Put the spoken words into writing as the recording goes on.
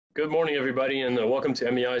Good morning, everybody, and welcome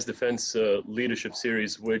to MEI's Defense Leadership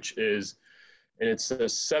Series, which is in its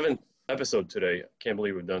seventh episode today. I can't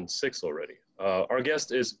believe we've done six already. Our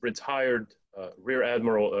guest is retired Rear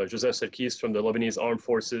Admiral Joseph Sarkis from the Lebanese Armed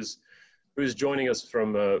Forces, who's joining us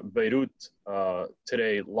from Beirut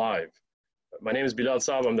today live. My name is Bilal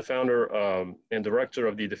Saab. I'm the founder and director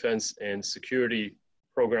of the Defense and Security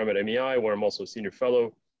Program at MEI, where I'm also a senior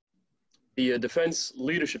fellow. The Defense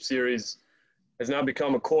Leadership Series has now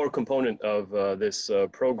become a core component of this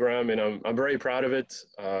program, and I'm very proud of it.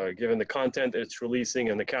 Given the content it's releasing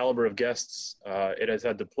and the caliber of guests it has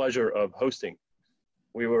had the pleasure of hosting.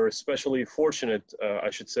 We were especially fortunate, I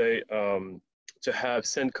should say, to have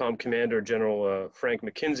CENTCOM Commander General Frank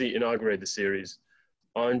McKenzie inaugurate the series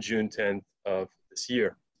on June 10th of this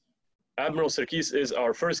year. Admiral Sarkis is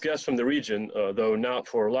our first guest from the region, though not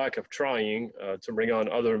for lack of trying to bring on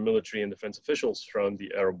other military and defense officials from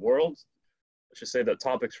the Arab world. I should say that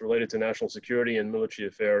topics related to national security and military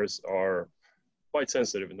affairs are quite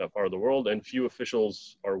sensitive in that part of the world, and few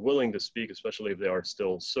officials are willing to speak, especially if they are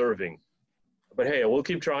still serving. But hey, we'll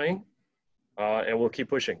keep trying, and we'll keep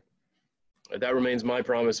pushing. That remains my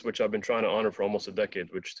promise, which I've been trying to honor for almost a decade,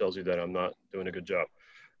 which tells you that I'm not doing a good job.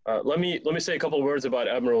 Let me say a couple of words about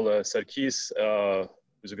Admiral Sarkis,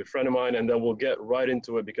 who's a good friend of mine, and then we'll get right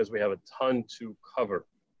into it because we have a ton to cover.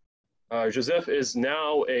 Joseph is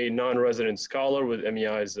now a non-resident scholar with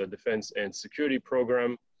MEI's Defense and Security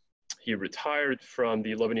Program. He retired from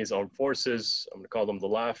the Lebanese Armed Forces, I'm going to call them the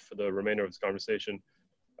LAF for the remainder of this conversation,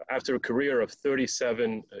 after a career of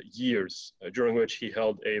 37 years, during which he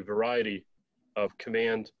held a variety of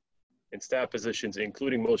command and staff positions,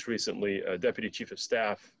 including most recently Deputy Chief of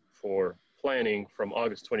Staff for Planning from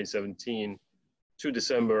August 2017 to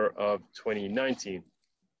December of 2019.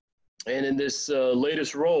 And in this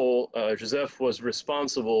latest role, Joseph was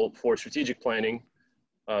responsible for strategic planning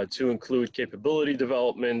to include capability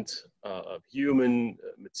development of human,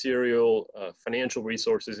 material, financial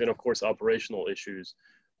resources, and of course, operational issues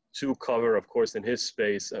to cover, of course, in his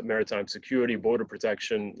space, maritime security, border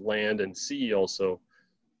protection, land, and sea also,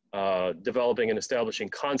 developing and establishing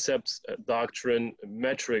concepts, doctrine,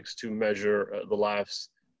 metrics to measure the LAF's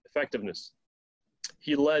effectiveness.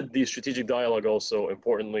 He led the strategic dialogue also,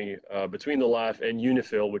 importantly, between the LAF and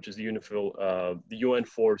UNIFIL, which is the UN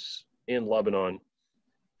force in Lebanon,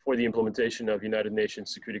 for the implementation of United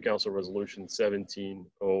Nations Security Council Resolution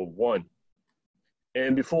 1701.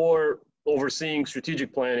 And before overseeing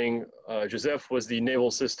strategic planning, Joseph was the naval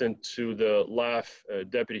assistant to the LAF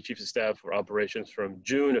Deputy Chief of Staff for Operations from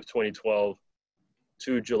June of 2012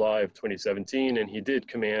 to July of 2017, and he did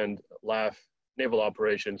command LAF naval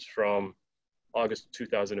operations from August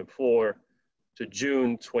 2004 to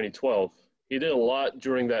June 2012. He did a lot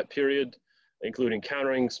during that period, including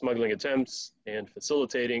countering smuggling attempts and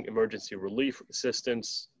facilitating emergency relief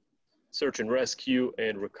assistance, search and rescue,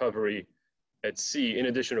 and recovery at sea, in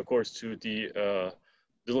addition, of course, to the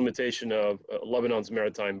delimitation of Lebanon's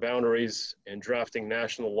maritime boundaries and drafting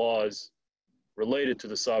national laws related to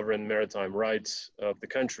the sovereign maritime rights of the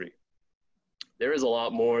country. There is a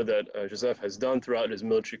lot more that Joseph has done throughout his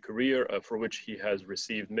military career, for which he has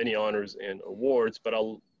received many honors and awards, but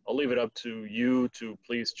I'll leave it up to you to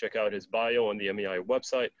please check out his bio on the MEI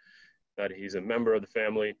website, that he's a member of the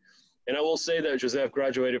family. And I will say that Joseph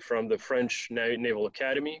graduated from the French Naval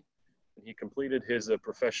Academy, and he completed his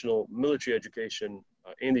professional military education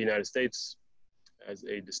in the United States as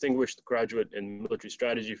a distinguished graduate in military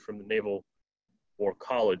strategy from the Naval War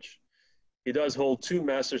College. He does hold 2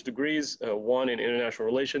 master's degrees, one in international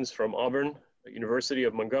relations from Auburn University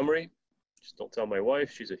of Montgomery. Just don't tell my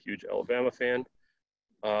wife, she's a huge Alabama fan.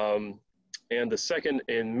 And the second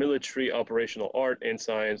in military operational art and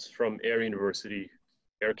science from Air University,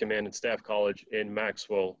 Air Command and Staff College in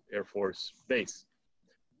Maxwell Air Force Base.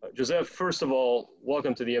 Joseph, first of all,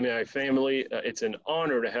 welcome to the MEI family. It's an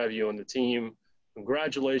honor to have you on the team.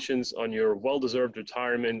 Congratulations on your well-deserved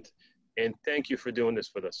retirement, and thank you for doing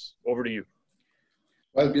this with us. Over to you.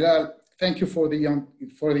 Well, Bilal, thank you for the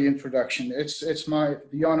introduction.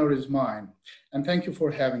 The honor is mine, and thank you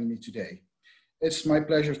for having me today. It's my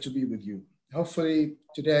pleasure to be with you. Hopefully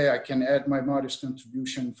today I can add my modest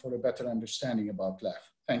contribution for a better understanding about LAF.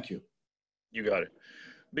 Thank you. You got it.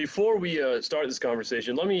 Before we start this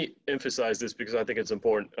conversation, let me emphasize this because I think it's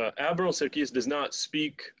important. Admiral Sarkis does not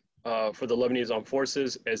speak for the Lebanese Armed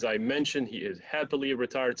Forces. As I mentioned, he is happily a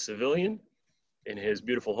retired civilian in his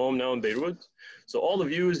beautiful home now in Beirut. So all the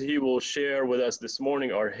views he will share with us this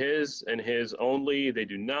morning are his and his only. They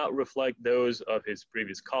do not reflect those of his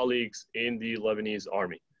previous colleagues in the Lebanese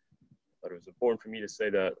army. But it was important for me to say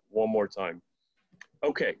that one more time.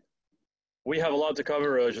 Okay, We have a lot to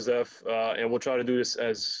cover, Joseph, and we'll try to do this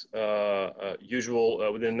as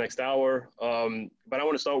usual within the next hour. But I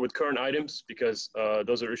want to start with current items because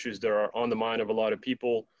those are issues that are on the mind of a lot of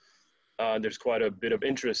people. There's quite a bit of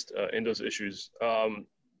interest in those issues.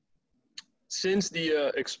 Since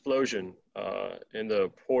the explosion in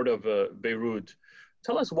the port of Beirut,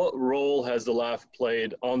 tell us what role has the LAF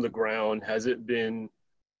played on the ground? Has it been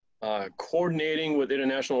coordinating with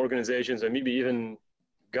international organizations and maybe even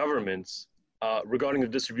governments regarding the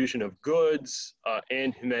distribution of goods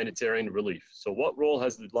and humanitarian relief? So what role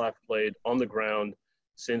has the LAF played on the ground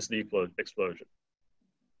since the explosion?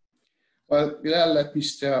 Well, Bilal, let me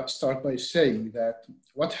start by saying that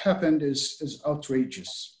what happened is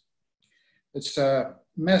outrageous. It's a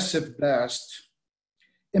massive blast,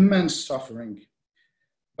 immense suffering.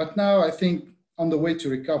 But now I think on the way to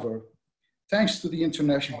recover, thanks to the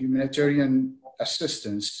international humanitarian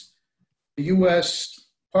assistance, the US,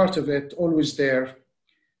 part of it, always there.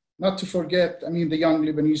 Not to forget, the Young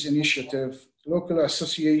Lebanese Initiative, local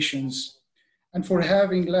associations, and for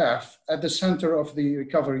having LAF at the center of the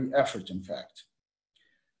recovery effort, in fact.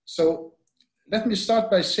 So let me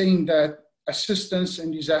start by saying that assistance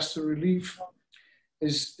and disaster relief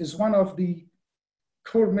is one of the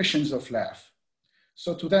core missions of LAF.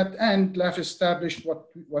 So to that end, LAF established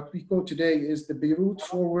what we call today is the Beirut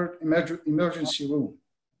Forward Emergency Room.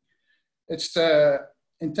 It's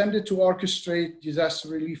intended to orchestrate disaster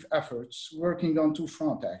relief efforts, working on two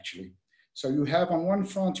fronts, actually. So you have on one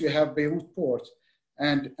front, you have Beirut Port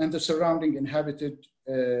and the surrounding inhabited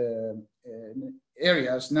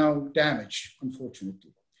areas now damaged,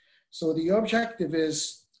 unfortunately. So the objective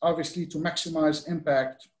is obviously to maximize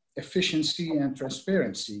impact, efficiency, and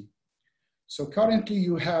transparency. So currently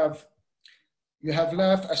you have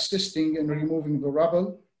LAF assisting in removing the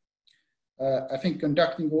rubble, I think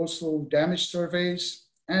conducting also damage surveys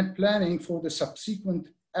and planning for the subsequent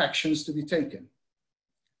actions to be taken.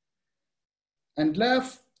 And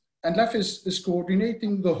LAF is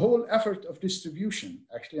coordinating the whole effort of distribution,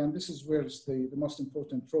 actually, and this is where it's the most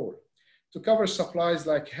important role, to cover supplies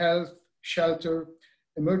like health, shelter,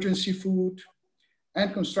 emergency food,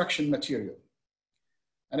 and construction material.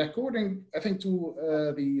 And according, I think, to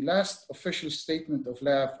the last official statement of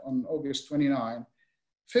LAF on August 29,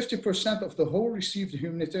 50% of the whole received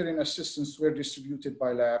humanitarian assistance were distributed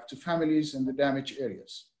by LAF to families in the damaged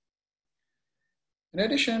areas. In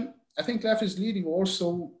addition, I think LAF is leading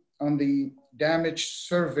also on the damage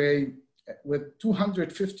survey with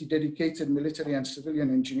 250 dedicated military and civilian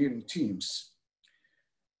engineering teams.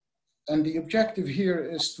 And the objective here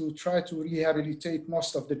is to try to rehabilitate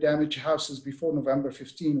most of the damaged houses before November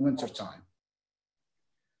 15, wintertime.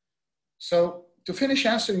 So to finish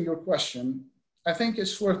answering your question, I think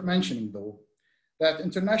it's worth mentioning, though, that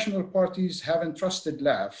international parties have entrusted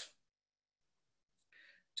LAF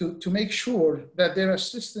to make sure that their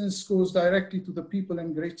assistance goes directly to the people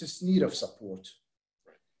in greatest need of support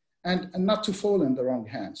and not to fall in the wrong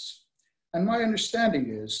hands. And my understanding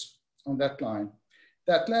is, on that line,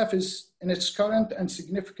 that LAF is, in its current and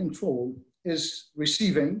significant role, is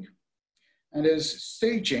receiving and is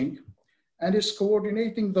staging and is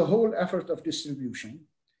coordinating the whole effort of distribution.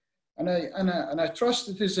 And I trust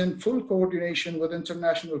it is in full coordination with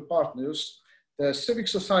international partners, the civic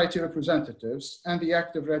society representatives, and the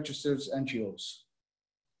active registers NGOs.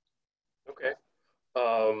 Okay.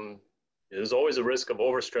 There's always a risk of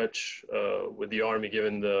overstretch with the Army,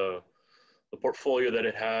 given the portfolio that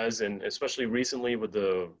it has, and especially recently with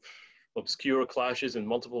the obscure clashes in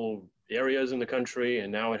multiple areas in the country,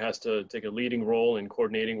 and now it has to take a leading role in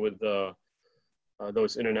coordinating with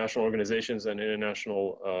those international organizations and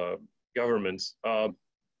international governments.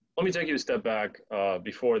 Let me take you a step back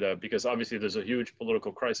before that, because obviously there's a huge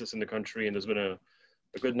political crisis in the country, and there's been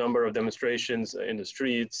a good number of demonstrations in the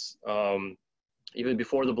streets, even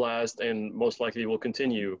before the blast, and most likely will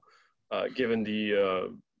continue, given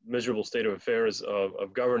the miserable state of affairs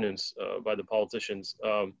of governance by the politicians.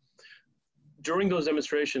 During those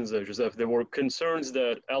demonstrations, Joseph, there were concerns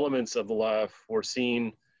that elements of the LAF were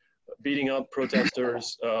seen beating up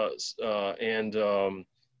protesters, and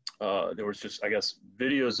there was just, I guess,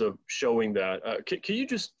 videos of showing that. Can you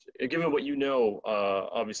just, given what you know,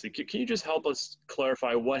 obviously, can you just help us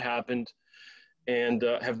clarify what happened, and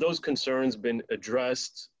have those concerns been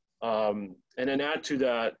addressed? And then add to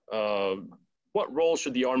that, what role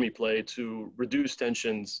should the Army play to reduce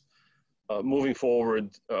tensions moving forward,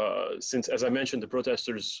 since, as I mentioned, the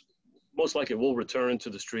protesters most likely will return to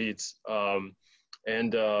the streets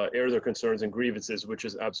and air their concerns and grievances, which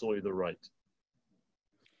is absolutely the right.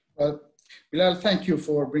 Well, Bilal, thank you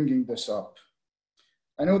for bringing this up.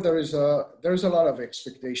 I know there is a lot of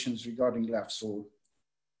expectations regarding LAF's role.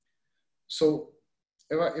 So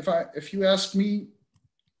if you ask me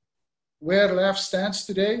where LAF stands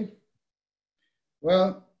today,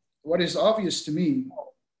 well, what is obvious to me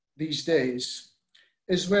these days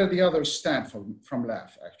is where the others stand from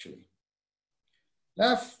LAF, actually.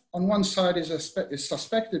 LAF, on one side, is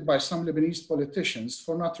suspected by some Lebanese politicians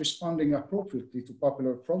for not responding appropriately to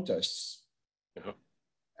popular protests. Uh-huh.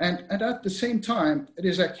 And at the same time, it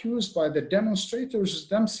is accused by the demonstrators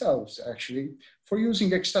themselves, actually, for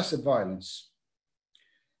using excessive violence.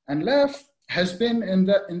 And LAF has been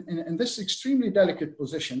in this extremely delicate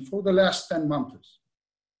position for the last 10 months.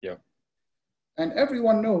 Yeah. And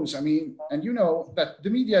everyone knows, I mean, and you know that the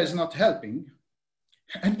media is not helping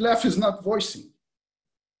and LAF is not voicing.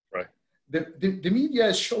 Right. The media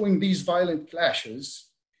is showing these violent clashes,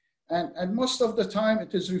 and most of the time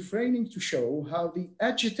it is refraining to show how the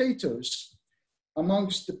agitators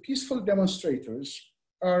amongst the peaceful demonstrators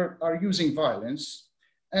are using violence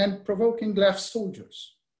and provoking LAF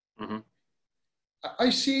soldiers. Mm-hmm. I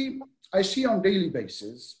see on daily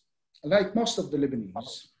basis, like most of the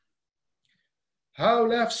Lebanese, how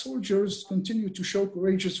LAF soldiers continue to show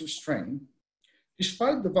courageous restraint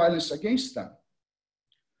despite the violence against them.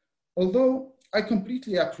 Although I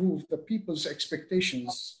completely approve the people's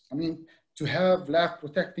expectations, I mean, to have LAF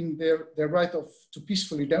protecting their right to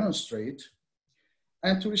peacefully demonstrate,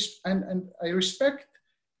 and I respect,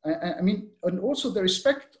 I mean, and also the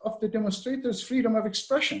respect of the demonstrators' freedom of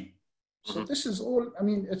expression. So mm-hmm. This is all, I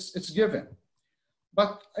mean, it's given.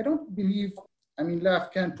 But I don't believe, I mean,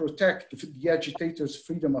 LAF can protect the agitators'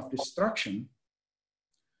 freedom of destruction.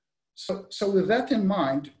 So with that in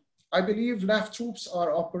mind, I believe LAF troops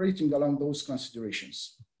are operating along those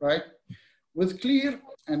considerations, right? With clear,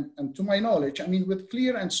 and to my knowledge, I mean, with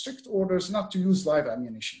clear and strict orders not to use live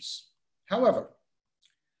ammunitions. However,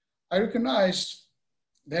 I recognize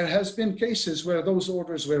there has been cases where those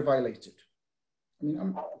orders were violated. I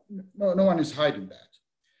mean, no one is hiding that.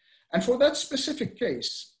 And for that specific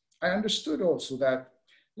case, I understood also that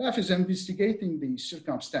LAF is investigating the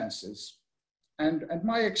circumstances, and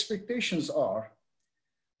my expectations are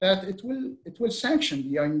that it will sanction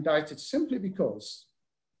the indicted simply because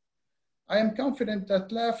I am confident that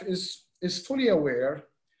LAF is fully aware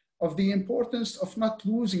of the importance of not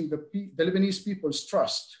losing the Lebanese people's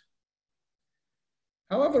trust.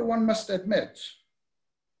 However, one must admit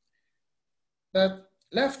that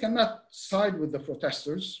LAF cannot side with the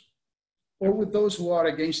protesters or with those who are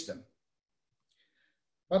against them.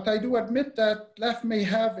 But I do admit that LAF may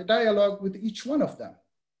have a dialogue with each one of them.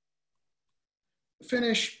 To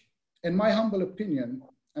finish, in my humble opinion,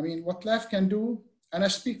 I mean, what LAF can do, and I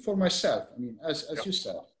speak for myself, I mean, as you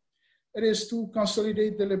said, it is to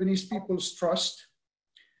consolidate the Lebanese people's trust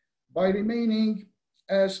by remaining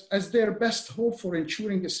as their best hope for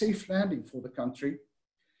ensuring a safe landing for the country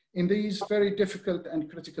in these very difficult and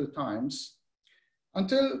critical times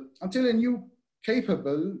until a new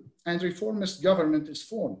capable and reformist government is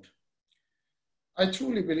formed. I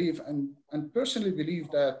truly believe and personally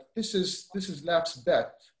believe that this is LAF's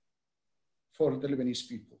bet for the Lebanese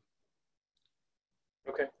people.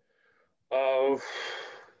 Okay.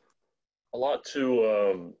 A lot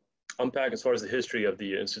to unpack as far as the history of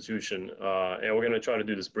the institution, and we're going to try to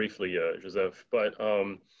do this briefly, Joseph, but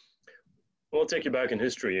we'll take you back in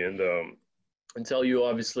history and tell you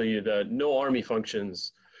obviously that no army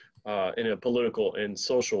functions in a political and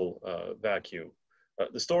social vacuum.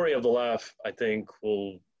 The story of the LAF, I think,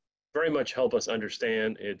 will very much help us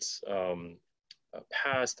understand its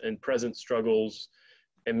past and present struggles,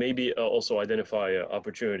 and maybe also identify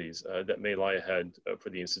opportunities that may lie ahead for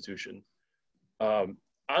the institution.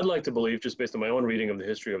 I'd like to believe, just based on my own reading of the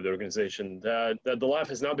history of the organization, that the LAF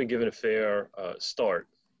has now been given a fair start.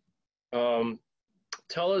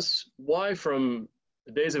 Tell us why, from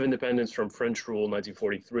the days of independence from French rule in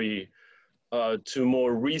 1943 to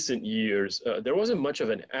more recent years, there wasn't much of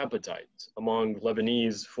an appetite among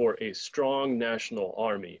Lebanese for a strong national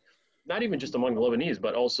army. Not even just among the Lebanese,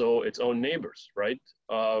 but also its own neighbors, right?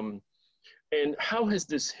 And how has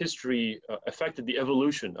this history affected the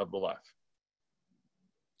evolution of the LAF?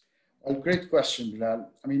 Well, great question, Bilal.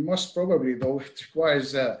 I mean, most probably, though, it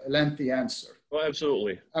requires a lengthy answer. Well,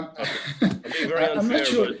 absolutely. I'm being very unfair, I'm not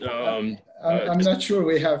sure, but I'm not sure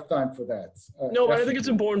we have time for that. No, but I think it's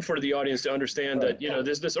important for the audience to understand that, you know,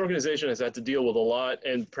 this organization has had to deal with a lot,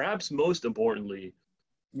 and perhaps most importantly,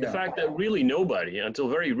 the fact that really nobody, until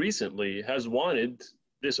very recently, has wanted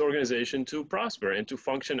this organization to prosper and to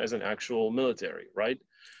function as an actual military, right?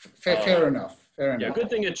 Fair enough. Fair enough. Yeah, good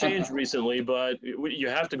thing it changed recently, but you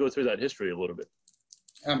have to go through that history a little bit.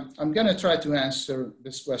 I'm going to try to answer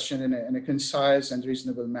this question in a concise and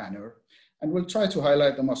reasonable manner, and we'll try to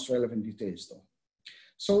highlight the most relevant details though.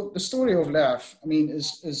 So the story of LAF,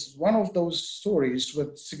 is one of those stories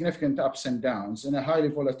with significant ups and downs in a highly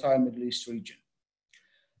volatile Middle East region.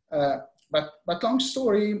 But long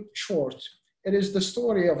story short, it is the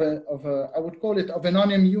story of I would call it, of a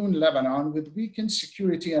non-immune Lebanon with weakened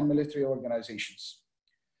security and military organizations.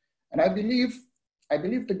 And I believe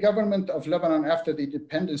the government of Lebanon after the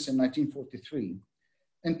independence in 1943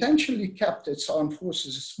 intentionally kept its armed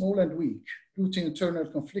forces small and weak due to internal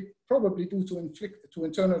conflict, probably due to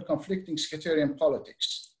internal conflicting sectarian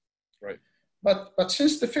politics. Right. But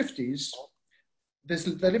since the 50s, the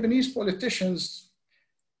Lebanese politicians,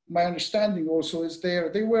 my understanding also is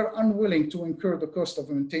they were unwilling to incur the cost of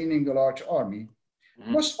maintaining a large army.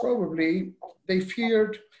 Mm-hmm. Most probably, they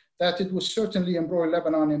feared that it would certainly embroil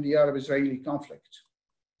Lebanon in the Arab-Israeli conflict.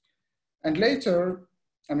 And later,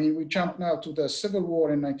 we jump now to the civil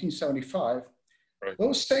war in 1975. Right.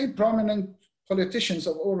 Those same prominent politicians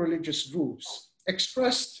of all religious groups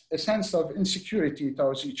expressed a sense of insecurity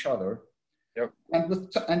towards each other. Yep.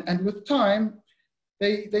 And with time,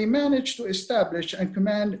 they managed to establish and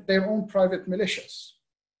command their own private militias,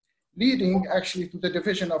 leading actually to the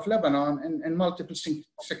division of Lebanon in multiple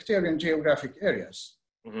sectarian geographic areas.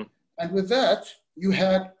 Mm-hmm. And with that, you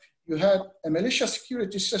had a militia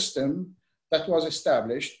security system that was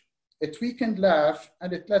established. It weakened LAF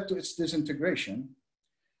and it led to its disintegration.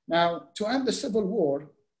 Now, to end the civil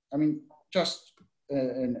war, just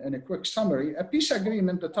in a quick summary, a peace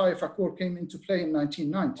agreement, the Taif Accord, came into play in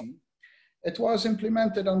 1990. It was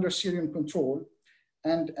implemented under Syrian control,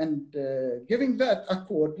 and giving that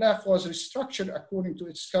accord, LAF was restructured according to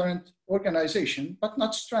its current organization, but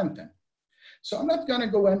not strengthened. So I'm not going to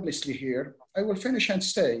go endlessly here. I will finish and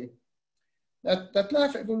say that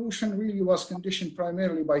LAF evolution really was conditioned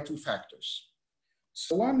primarily by two factors.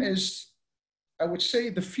 So one is, I would say,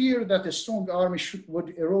 the fear that a strong army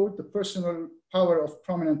would erode the personal power of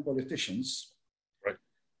prominent politicians. Right.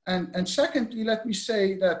 And secondly, let me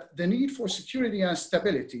say that the need for security and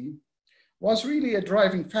stability was really a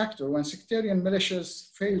driving factor when sectarian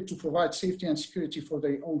militias failed to provide safety and security for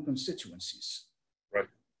their own constituencies. Right.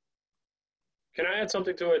 Can I add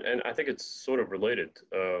something to it? And I think it's sort of related,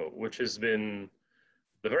 which has been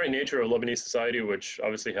the very nature of Lebanese society, which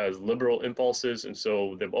obviously has liberal impulses. And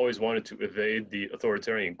so they've always wanted to evade the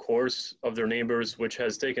authoritarian course of their neighbors, which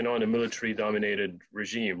has taken on a military-dominated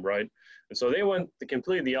regime, right? And so they went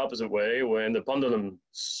completely the opposite way when the pendulum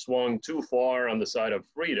swung too far on the side of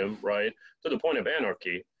freedom, right, to the point of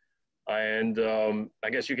anarchy. And I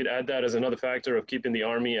guess you could add that as another factor of keeping the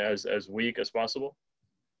army as weak as possible.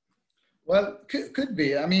 Well, could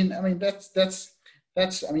be. The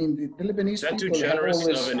Lebanese. Is that too generous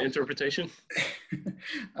of an interpretation?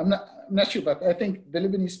 I'm not sure, but I think the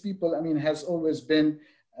Lebanese people, has always been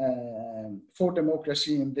for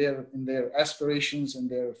democracy in their aspirations and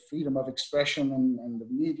their freedom of expression and the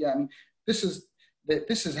media. This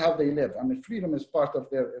is how they live. Freedom is part of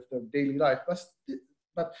their daily life.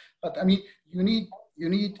 But you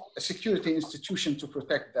need a security institution to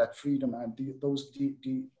protect that freedom and those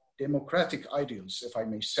democratic ideals, if I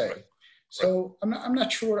may say. Right. So I'm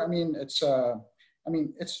not sure.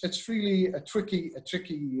 It's really a tricky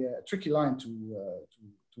line to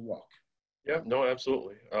walk. Yeah, no,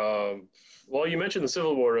 absolutely. Well, you mentioned the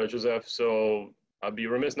Civil War, Joseph. So I'd be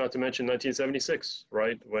remiss not to mention 1976,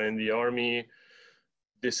 right, when the army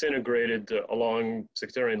disintegrated along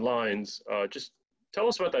sectarian lines. Just tell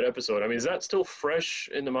us about that episode. Is that still fresh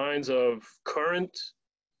in the minds of current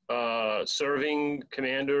serving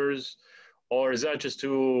commanders? Or is that just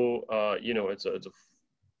too,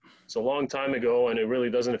 it's a long time ago and it really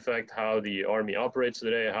doesn't affect how the army operates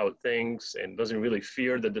today, how it thinks, and doesn't really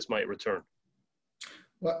fear that this might return?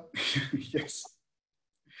 Well, yes.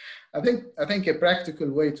 I think a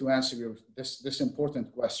practical way to answer this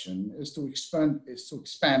important question is to expand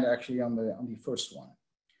actually on the first one.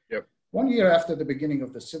 Yep. 1 year after the beginning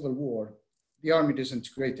of the Civil War, the army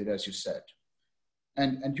disintegrated, as you said.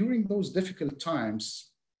 And during those difficult times,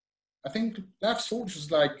 I think LAF soldiers,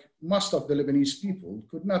 like most of the Lebanese people,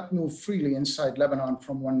 could not move freely inside Lebanon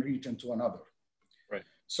from one region to another. Right.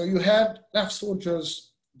 So you had LAF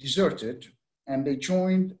soldiers deserted and they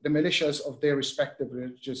joined the militias of their respective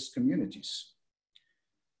religious communities.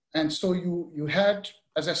 And so you had,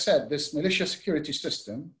 as I said, this militia security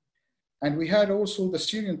system, and we had also the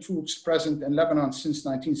Syrian troops present in Lebanon since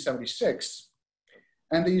 1976,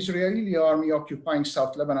 and the Israeli army occupying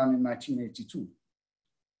South Lebanon in 1982.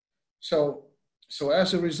 So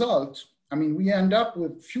as a result, we end up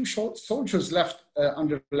with few soldiers left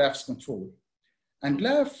under LAF's control. And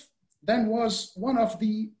LAF then was one of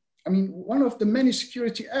the many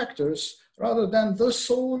security actors rather than the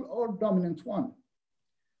sole or dominant one.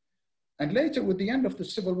 And later, with the end of the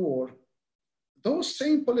Civil War, those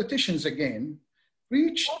same politicians again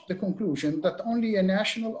reached the conclusion that only a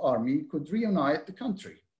national army could reunite the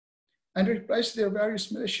country and replace their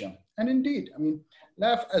various militia. And indeed,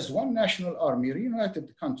 LAF as one national army reunited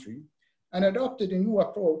the country and adopted a new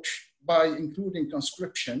approach by including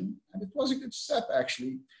conscription. And it was a good step,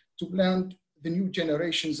 actually, to blend the new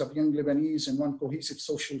generations of young Lebanese in one cohesive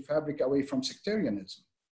social fabric away from sectarianism.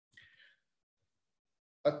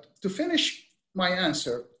 But to finish my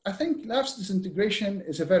answer, I think LAF's disintegration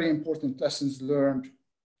is a very important lesson learned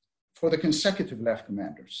for the consecutive LAF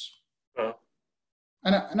commanders.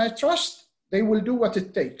 And I trust they will do what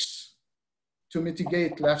it takes to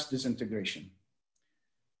mitigate LAF's disintegration.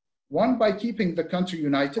 One, by keeping the country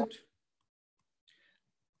united,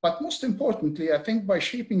 but most importantly, I think by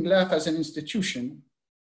shaping LAF as an institution,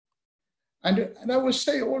 and I will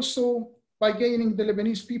say also by gaining the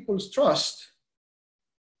Lebanese people's trust,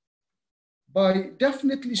 by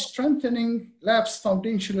definitely strengthening LAF's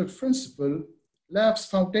foundational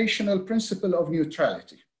principle of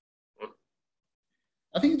neutrality.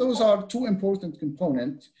 I think those are two important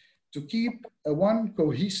components to keep a one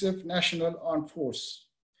cohesive national armed force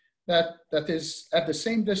that is at the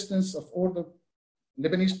same distance of all the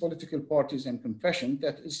Lebanese political parties and confession,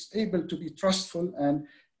 that is able to be trustful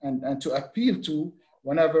and to appeal to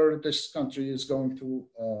whenever this country is going through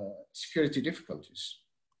security difficulties.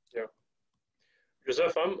 Yeah.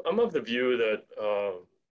 Joseph, I'm of the view that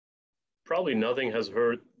probably nothing has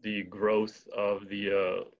hurt the growth of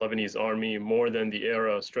the Lebanese army more than the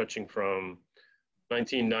era stretching from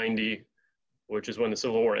 1990, which is when the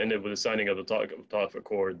Civil War ended with the signing of the Taif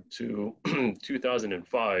Accord, to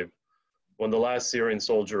 2005, when the last Syrian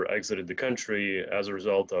soldier exited the country as a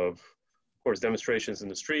result of course, demonstrations in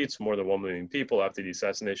the streets, more than 1 million people after the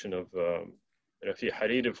assassination of Rafiq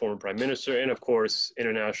Hariri, former prime minister, and of course,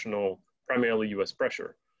 international, primarily US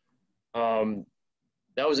pressure.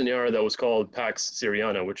 That was an era that was called Pax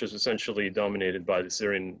Syriana, which is essentially dominated by the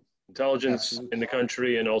Syrian intelligence in the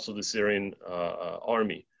country and also the Syrian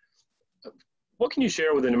army. What can you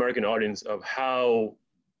share with an American audience of how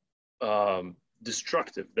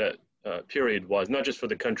destructive that period was, not just for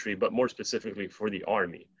the country, but more specifically for the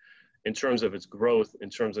army, in terms of its growth, in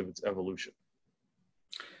terms of its evolution?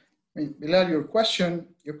 Bilal, your question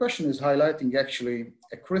is highlighting actually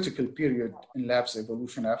a critical period in LAF's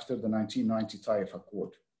evolution after the 1990 Taif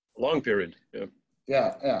Accord. A long period, yeah.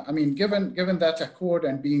 Yeah. I mean, given that accord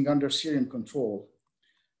and being under Syrian control,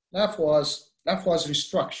 LAF was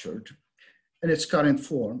restructured in its current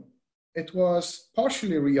form. It was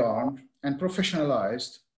partially rearmed and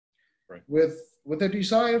professionalized, right, with a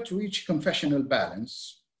desire to reach confessional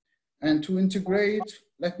balance and to integrate,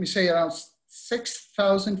 let me say, around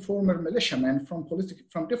 6,000 former militiamen from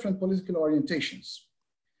different political orientations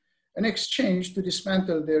in exchange to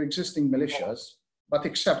dismantle their existing militias, but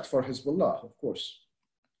except for Hezbollah, of course.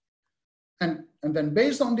 And then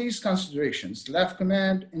based on these considerations, LAF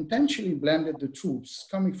Command intentionally blended the troops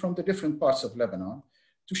coming from the different parts of Lebanon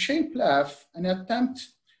to shape LAF and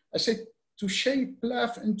attempt, to shape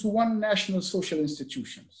LAF into one national social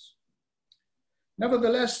institutions.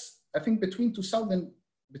 Nevertheless, I think between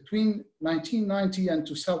 1990 and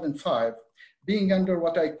 2005, being under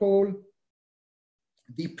what I call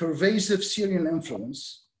the pervasive Syrian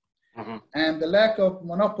influence and the lack of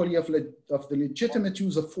monopoly of the legitimate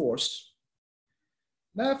use of force,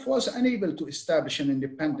 LAF was unable to establish an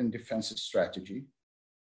independent defensive strategy.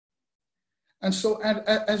 And so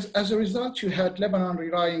as a result, you had Lebanon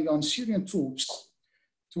relying on Syrian troops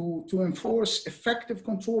to enforce effective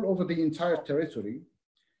control over the entire territory,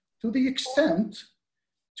 to the extent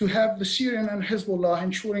to have the Syrian and Hezbollah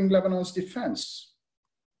ensuring Lebanon's defense.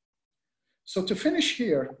 So to finish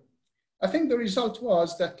here, I think the result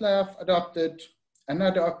was that LAF adopted an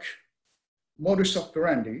ad hoc modus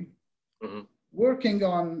operandi, working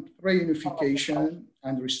on reunification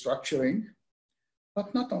and restructuring,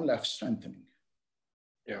 but not on LAF strengthening.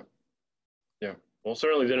 Yeah. Well,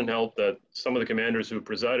 certainly didn't help that some of the commanders who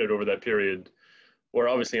presided over that period were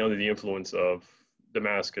obviously under the influence of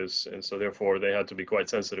Damascus, and so therefore they had to be quite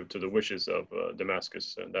sensitive to the wishes of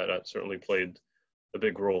Damascus, and that certainly played a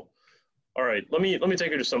big role. All right, let me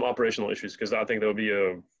take you to some operational issues, because I think there will be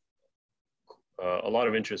a lot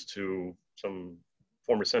of interest to some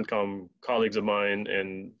former CENTCOM colleagues of mine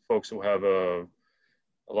and folks who have a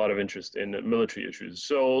lot of interest in military issues.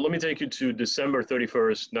 So let me take you to December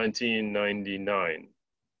 31st, 1999.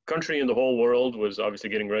 Country in the whole world was obviously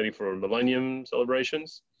getting ready for millennium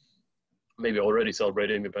celebrations. maybe already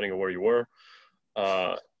celebrating, depending on where you were.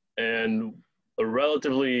 And a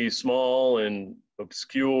relatively small and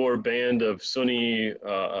obscure band of Sunni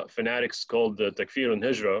fanatics called the Takfir and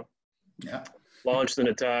Hijra launched an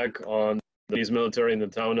attack on the Lebanese military in the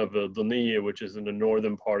town of Dhaniyeh, which is in the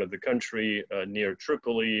northern part of the country near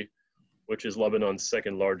Tripoli, which is Lebanon's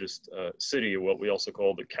second largest city, what we also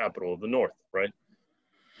call the capital of the north, right?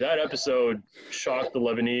 That episode shocked the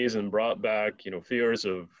Lebanese and brought back, fears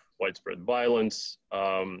of widespread violence.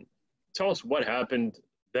 Tell us what happened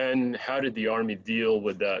then. How did the army deal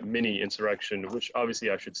with that mini insurrection, which obviously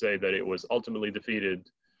I should say that it was ultimately defeated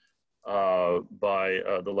by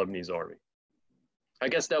the Lebanese army? I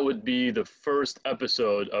guess that would be the first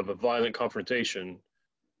episode of a violent confrontation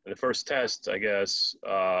and the first test, I guess,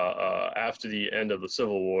 after the end of the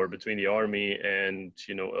civil war between the army and,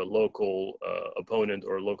 a local opponent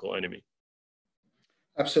or a local enemy.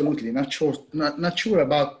 Absolutely. Not sure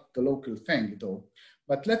about the local thing, though.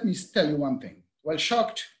 But let me tell you one thing. Well,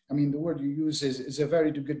 shocked, the word you use is a very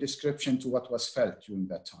good description to what was felt during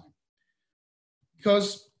that time.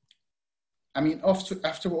 Because,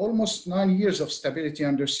 after almost 9 years of stability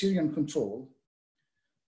under Syrian control,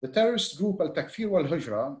 the terrorist group Al-Takfir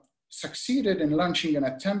wal-Hijra succeeded in launching an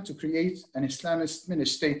attempt to create an Islamist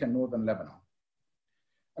mini-state in northern Lebanon.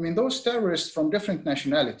 Those terrorists from different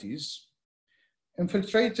nationalities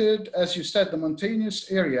infiltrated, as you said, the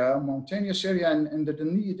mountainous area in the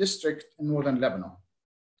Dhaniyeh district in northern Lebanon.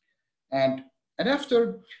 And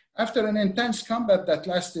after an intense combat that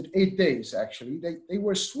lasted 8 days, actually, they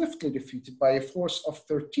were swiftly defeated by a force of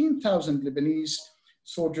 13,000 Lebanese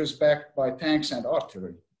soldiers backed by tanks and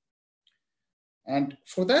artillery. And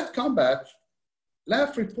for that combat,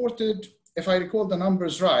 LAF reported, if I recall the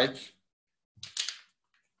numbers right,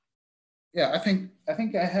 I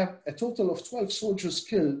think I have a total of 12 soldiers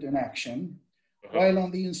killed in action, while on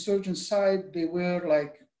the insurgent side, they were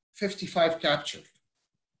like 55 captured.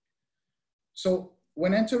 So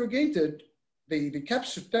when interrogated, the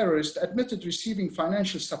captured terrorist admitted receiving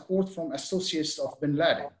financial support from associates of bin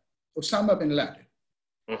Laden, Osama bin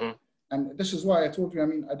Laden. And this is why I told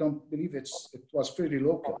you, I don't believe it was pretty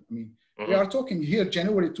local. We are talking here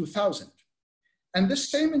January 2000. And this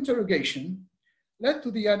same interrogation led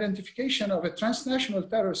to the identification of a transnational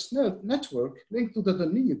terrorist network linked to the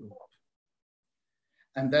Dhaniyeh group.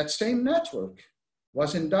 And that same network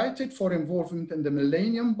was indicted for involvement in the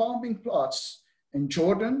Millennium bombing plots in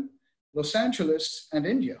Jordan, Los Angeles, and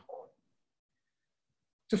India.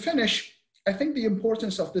 To finish, I think the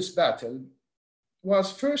importance of this battle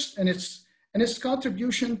was first in its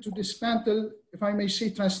contribution to dismantle, if I may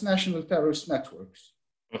say, transnational terrorist networks,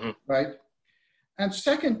 right? And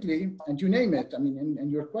secondly, and you name it, in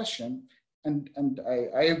your question, and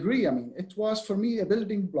I agree, it was for me a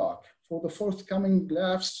building block for the forthcoming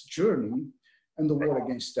LAF's journey in the war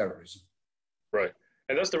against terrorism. Right,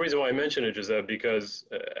 and that's the reason why I mention it, Joseph, because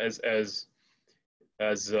as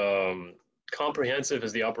comprehensive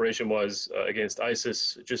as the operation was against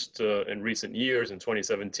ISIS just in recent years, in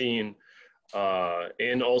 2017,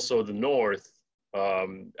 and also the North,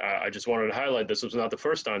 I just wanted to highlight this was not the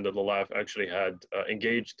first time that the LAF actually had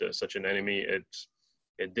engaged such an enemy.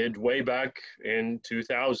 It did way back in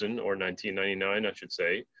 2000 or 1999, I should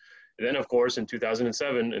say. And then, of course, in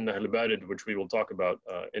 2007 in the inaugurated, which we will talk about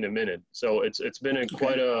in a minute. So it's been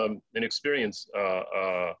quite an experience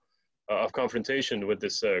of confrontation with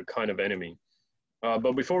this kind of enemy.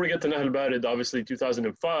 But before we get to inaugurated, obviously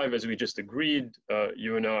 2005, as we just agreed,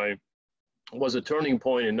 you and I, was a turning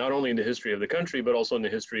point in not only in the history of the country, but also in the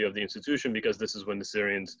history of the institution, because this is when the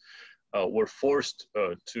Syrians were forced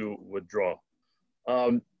to withdraw.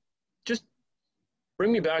 Just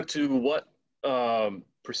bring me back to what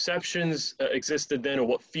perceptions existed then, or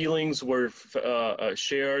what feelings were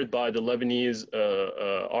shared by the Lebanese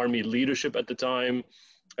army leadership at the time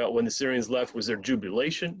when the Syrians left. Was there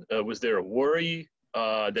jubilation? Was there a worry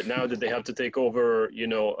that now that they have to take over,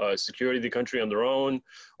 security of the country on their own,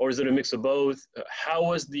 or is it a mix of both? How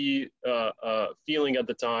was the feeling at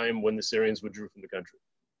the time when the Syrians withdrew from the country?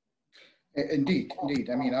 Indeed.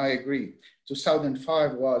 I agree.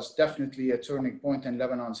 2005 was definitely a turning point in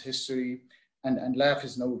Lebanon's history, and LAF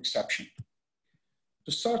is no exception.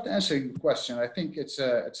 To start answering the question, I think it's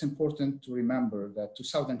important to remember that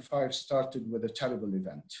 2005 started with a terrible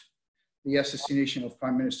event, the assassination of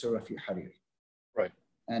Prime Minister Rafiq Hariri. Right.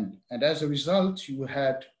 And as a result, you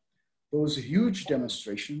had those huge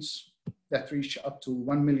demonstrations that reached up to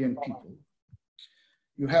 1 million people.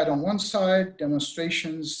 You had on one side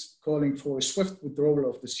demonstrations calling for a swift withdrawal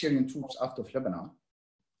of the Syrian troops out of Lebanon,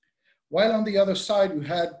 while on the other side you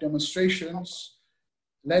had demonstrations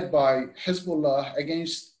led by Hezbollah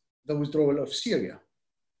against the withdrawal of Syria.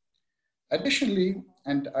 Additionally,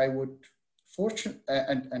 and I would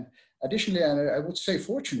say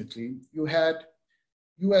fortunately, you had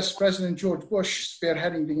US President George Bush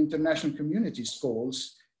spearheading the international community's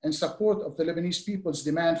calls in support of the Lebanese people's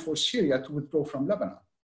demand for Syria to withdraw from Lebanon.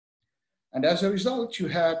 And as a result, you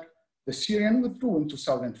had the Syrian withdrew in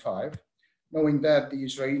 2005, knowing that the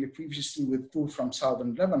Israeli previously withdrew from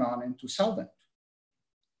southern Lebanon into southern.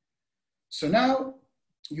 So now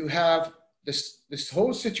you have this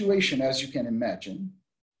whole situation, as you can imagine.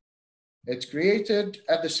 It created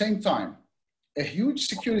at the same time a huge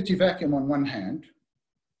security vacuum on one hand,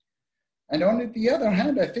 and on the other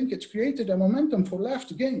hand, I think it's created a momentum for LAF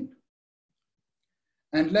to gain.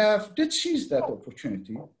 And LAF did seize that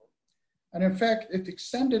opportunity. And in fact, it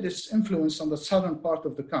extended its influence on the southern part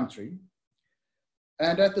of the country.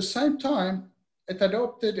 And at the same time, it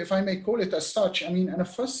adopted, if I may call it as such, an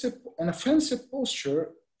offensive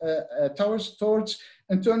posture towards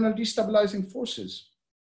internal destabilizing forces.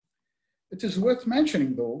 It is worth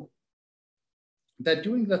mentioning, though, that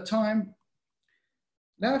during that time,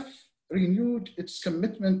 LAF renewed its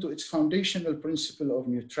commitment to its foundational principle of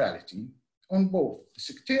neutrality on both the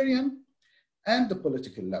sectarian and the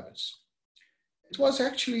political levels. It was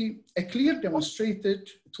actually clearly demonstrated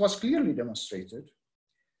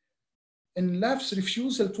in LAF's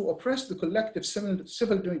refusal to oppress the collective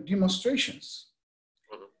civil demonstrations.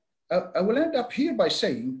 I will end up here by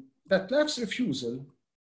saying that LAF's refusal,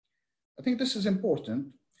 I think this is important,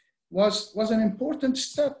 was an important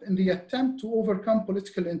step in the attempt to overcome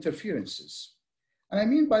political interferences. And I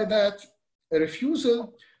mean by that, a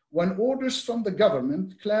refusal when orders from the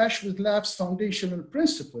government clash with LAF's foundational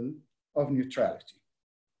principle of neutrality.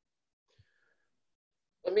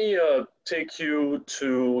 Let me take you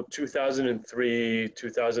to 2003,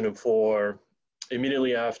 2004,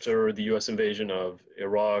 immediately after the US invasion of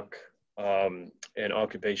Iraq and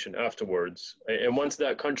occupation afterwards. And once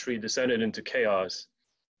that country descended into chaos,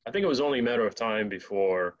 I think it was only a matter of time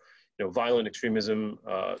before violent extremism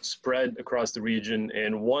spread across the region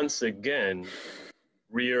and once again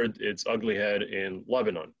reared its ugly head in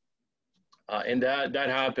Lebanon. And that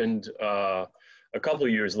happened a couple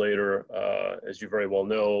of years later, as you very well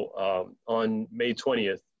know, on May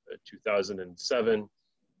 20th, 2007,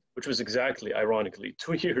 which was exactly, ironically,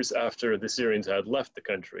 2 years after the Syrians had left the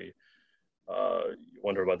country. You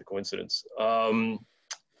wonder about the coincidence.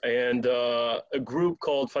 And a group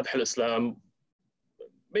called Fatah al-Islam,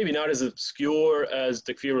 maybe not as obscure as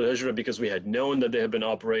Takfir al-Hijra because we had known that they had been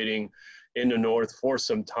operating in the north for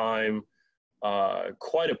some time,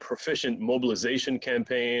 quite a proficient mobilization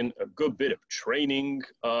campaign, a good bit of training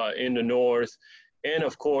in the north, and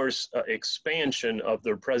of course, expansion of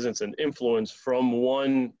their presence and influence from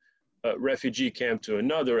one refugee camp to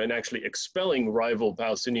another and actually expelling rival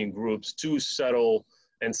Palestinian groups to settle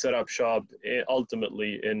and set up shop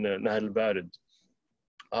ultimately in Nahr al-Bared.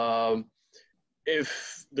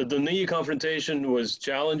 If the Duni confrontation was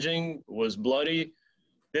challenging, was bloody,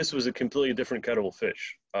 this was a completely different kettle of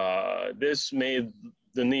fish. This made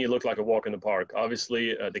Duni look like a walk in the park.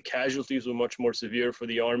 Obviously, the casualties were much more severe for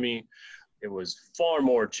the army. It was far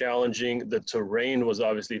more challenging. The terrain was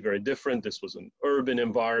obviously very different. This was an urban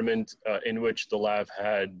environment in which the LAF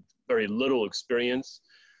had very little experience.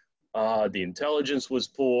 The intelligence was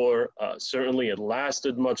poor. Certainly it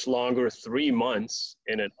lasted much longer, 3 months,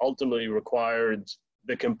 and it ultimately required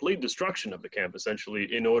the complete destruction of the camp,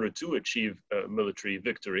 essentially, in order to achieve military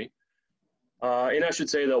victory. And I should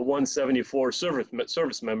say that 174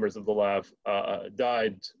 service members of the LAF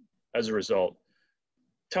died as a result.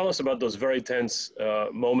 Tell us about those very tense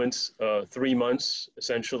moments, 3 months,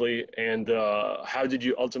 essentially, and how did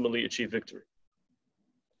you ultimately achieve victory?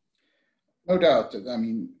 No doubt. I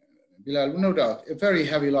mean, Bilal, no doubt, a very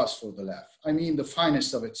heavy loss for the LAF. I mean, the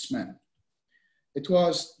finest of its men. It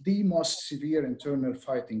was the most severe internal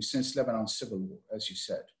fighting since Lebanon's civil war, as you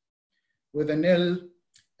said, with an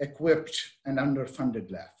ill-equipped and underfunded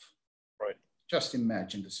LAF. Right. Just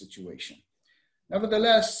imagine the situation.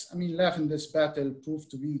 Nevertheless, I mean, LAF in this battle proved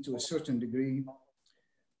to be, to a certain degree,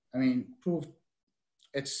 proved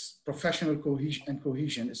its professional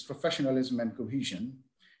cohesion, its professionalism and cohesion,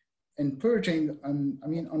 in purging,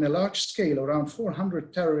 on a large scale, around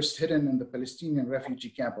 400 terrorists hidden in the Palestinian refugee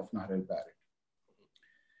camp of Nahr al-Bared.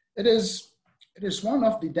 It is one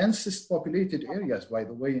of the densest populated areas, by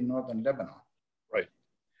the way, in northern Lebanon. Right.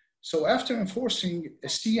 So after enforcing a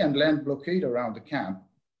sea and land blockade around the camp,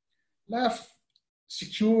 LAF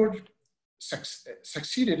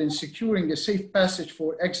succeeded in securing a safe passage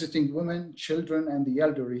for exiting women, children, and the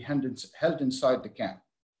elderly held inside the camp.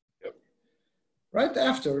 Yep. Right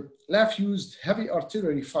after, LAF used heavy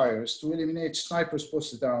artillery fires to eliminate snipers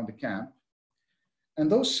posted around the camp.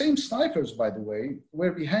 And those same snipers, by the way,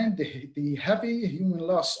 were behind the heavy human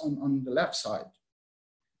loss on the left side.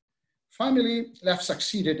 Finally, LAF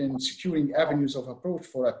succeeded in securing avenues of approach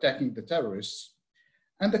for attacking the terrorists.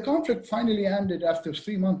 And the conflict finally ended after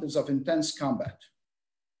 3 months of intense combat,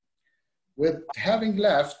 with having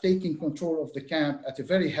LAF taking control of the camp at a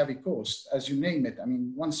very heavy cost, as you name it. I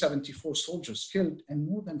mean, 174 soldiers killed and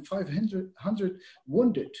more than 500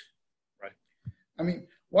 wounded. Right. I mean,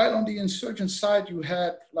 while on the insurgent side, you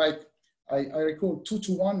had, like, I recall 2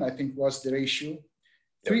 to 1, I think was the ratio.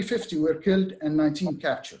 350 were killed and 19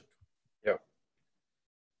 captured. Yeah.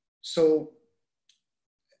 So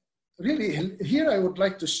really, here I would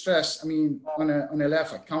like to stress, I mean, on a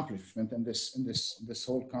LAF accomplishment in this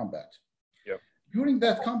whole combat. Yeah. During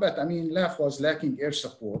that combat, I mean, LAF was lacking air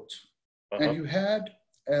support, and you had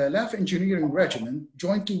a LAF engineering regiment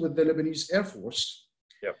jointly with the Lebanese Air Force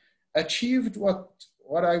achieved what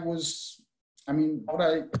I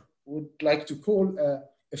would like to call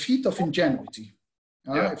a feat of ingenuity,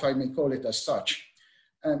 if I may call it as such.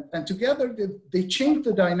 And together, they changed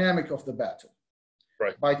the dynamic of the battle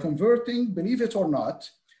by converting, believe it or not,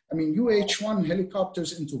 I mean, UH-1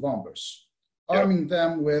 helicopters into bombers, arming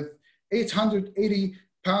them with 880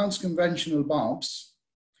 pounds conventional bombs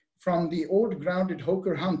from the old grounded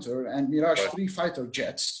Hawker Hunter and Mirage 3 fighter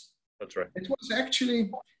jets. That's right. It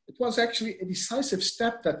was actually a decisive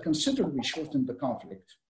step that considerably shortened the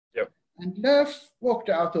conflict. And LAF walked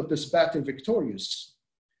out of this battle victorious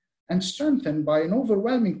and strengthened by an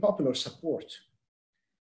overwhelming popular support.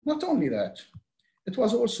 Not only that, it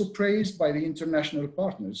was also praised by the international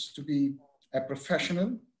partners to be a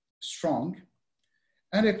professional, strong,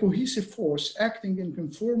 and a cohesive force acting in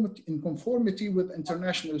conformity with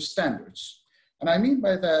international standards. And I mean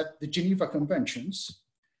by that the Geneva Conventions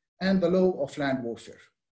and the law of land warfare.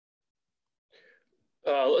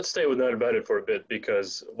 Let's stay with that about it for a bit,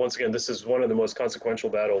 because once again, this is one of the most consequential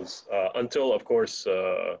battles until, of course,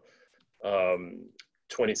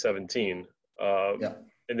 2017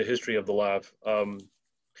 in the history of the LAF.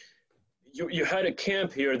 You had a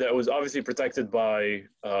camp here that was obviously protected by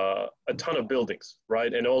a ton of buildings,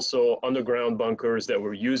 right? And also underground bunkers that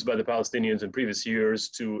were used by the Palestinians in previous years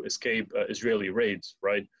to escape Israeli raids,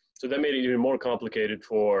 right? So that made it even more complicated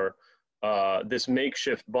for this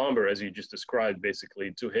makeshift bomber, as you just described,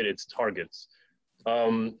 basically, to hit its targets.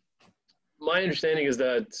 My understanding is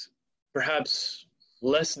that perhaps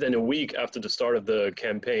less than a week after the start of the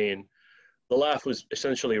campaign, the LAF was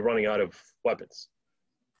essentially running out of weapons.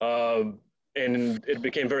 And it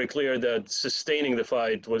became very clear that sustaining the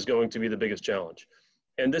fight was going to be the biggest challenge.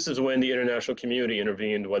 And this is when the international community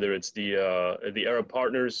intervened, whether it's the Arab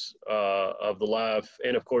partners of the LAF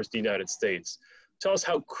and, of course, the United States. Tell us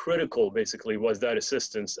how critical, basically, was that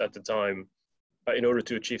assistance at the time in order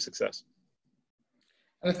to achieve success?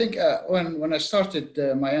 I think when I started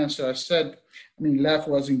my answer, I said, I mean, LAF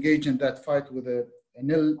was engaged in that fight with an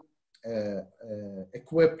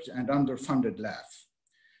ill-equipped and underfunded LAF.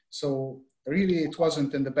 So really, it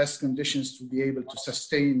wasn't in the best conditions to be able to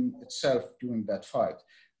sustain itself during that fight.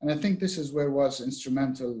 And I think this is where it was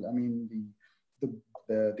instrumental. I mean,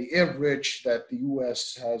 the air bridge that the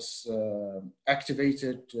US has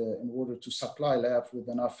activated in order to supply LAF with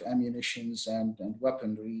enough ammunitions and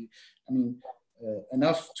weaponry. I mean,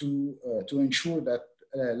 enough to ensure that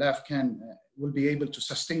LAF will be able to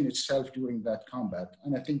sustain itself during that combat.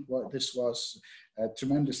 And I think this was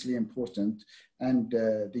tremendously important. And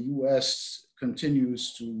the US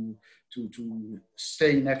continues to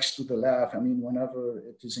stay next to the LAF. I mean, whenever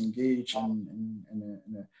it is engaged in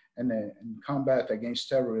combat against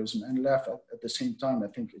terrorism, and LAF at the same time, I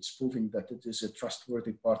think it's proving that it is a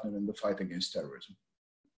trustworthy partner in the fight against terrorism.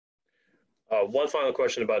 One final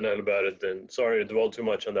question about it, then. Sorry to dwell too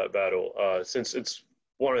much on that battle, since it's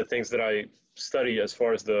one of the things that I study as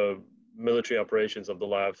far as the military operations of the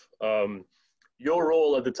LAF. Your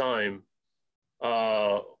role at the time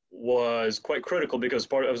was quite critical, because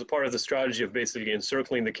it was a part of the strategy of basically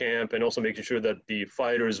encircling the camp and also making sure that the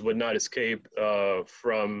fighters would not escape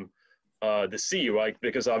from the sea, right?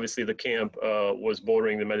 Because obviously the camp was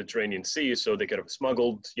bordering the Mediterranean Sea, so they could have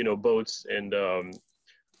smuggled, boats and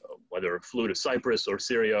whether it flew to Cyprus or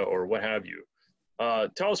Syria or what have you.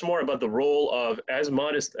 Tell us more about the role of, as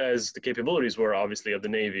modest as the capabilities were, obviously, of the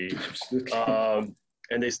Navy,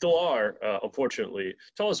 and they still are, unfortunately.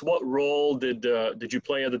 Tell us, what role did you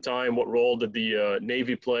play at the time? What role did the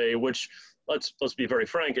Navy play? Which, let's be very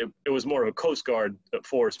frank, it was more of a Coast Guard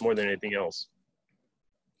force more than anything else.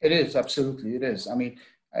 It is, absolutely, it is. I mean,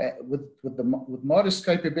 with modest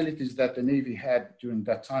capabilities that the Navy had during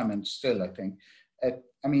that time, and still, I think.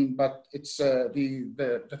 But it's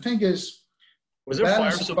the thing is, was there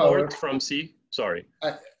fire support from sea? Sorry.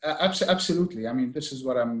 Absolutely. I mean, this is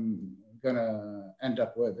what I'm gonna end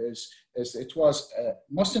up with. Is it was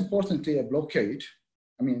most importantly a blockade.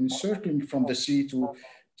 I mean, certainly from the sea to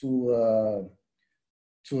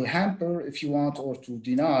hamper, if you want, or to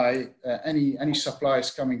deny any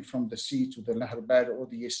supplies coming from the sea to the Nahr Bad, or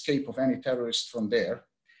the escape of any terrorists from there.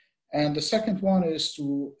 And the second one is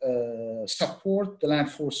to support the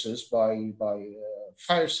land forces by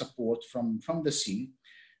fire support from the sea,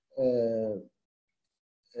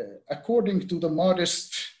 according to the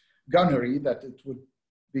modest gunnery that it would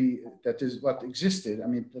be, that is what existed. I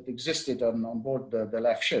mean, that existed on board the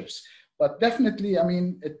LAF ships. But definitely, I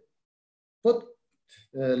mean, it put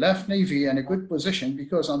LAF Navy in a good position,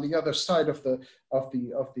 because on the other side of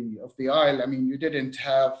the aisle, I mean, you didn't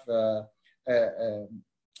have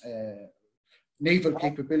naval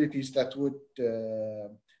capabilities that would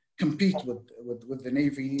compete with the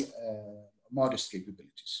Navy modest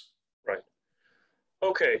capabilities. Right.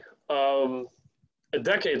 Okay. A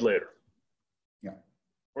decade later. Yeah.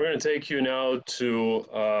 We're going to take you now to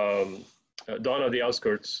Dawn of the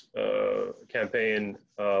Outskirts campaign,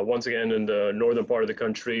 once again in the northern part of the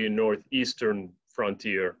country, northeastern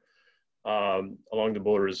frontier, along the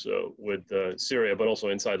borders with Syria, but also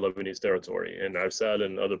inside Lebanese territory, in Arsal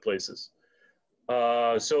and other places.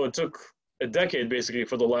 So it took a decade basically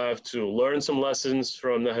for the LAF to learn some lessons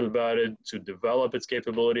from Nahr al-Bared, to develop its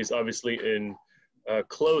capabilities, obviously in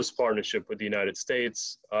close partnership with the United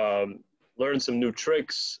States, learn some new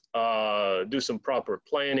tricks, do some proper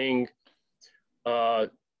planning.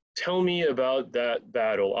 Tell me about that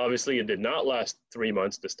battle. Obviously, it did not last 3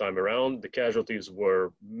 months this time around. The casualties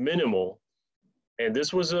were minimal. And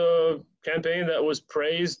this was a campaign that was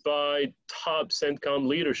praised by top CENTCOM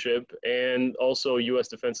leadership and also U.S.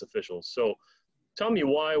 defense officials. So tell me,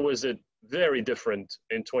 why was it very different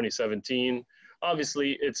in 2017?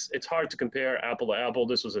 Obviously, it's hard to compare apple to apple.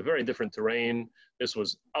 This was a very different terrain. This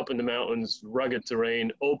was up in the mountains, rugged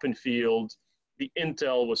terrain, open field. The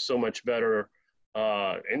intel was so much better,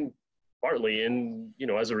 and partly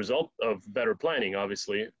as a result of better planning,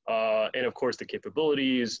 obviously, and of course the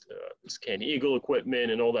capabilities, Scan Eagle equipment,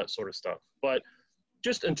 and all that sort of stuff. But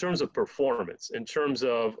just in terms of performance, in terms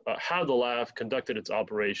of how the LAF conducted its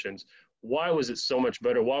operations, why was it so much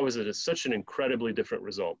better? Why was it such an incredibly different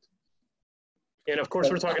result? And of course,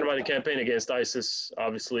 we're talking about a campaign against ISIS,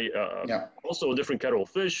 obviously, also a different kettle of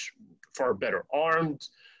fish, far better armed,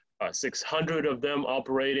 600 of them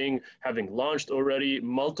operating, having launched already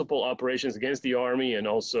multiple operations against the army, and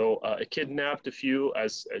also kidnapped a few.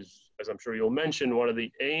 As I'm sure you'll mention, one of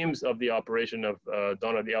the aims of the operation of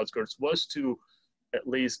Dawn of the Outskirts was to at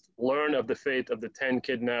least learn of the fate of the 10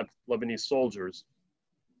 kidnapped Lebanese soldiers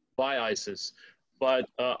by ISIS. But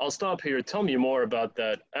I'll stop here. Tell me more about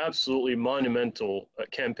that absolutely monumental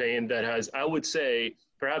campaign that has, I would say,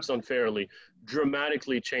 perhaps unfairly,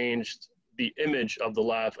 dramatically changed the image of the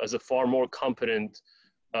LAF as a far more competent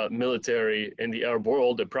military in the Arab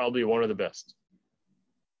world, and probably one of the best.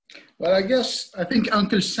 Well, I think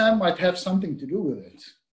Uncle Sam might have something to do with it.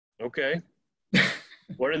 Okay.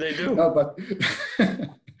 What did they do? But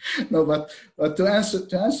to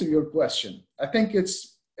answer your question, I think it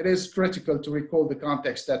is critical to recall the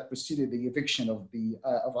context that preceded the eviction of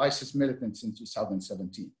ISIS militants in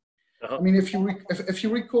 2017. I mean, if you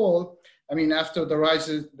recall, I mean, after the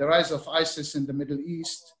rise of ISIS in the Middle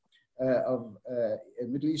East,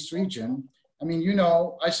 Middle East region, I mean,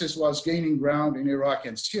 ISIS was gaining ground in Iraq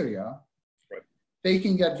and Syria, right,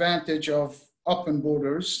 taking advantage of open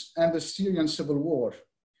borders and the Syrian civil war.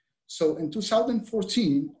 So in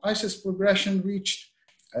 2014, ISIS progression reached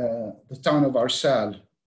the town of Arsal.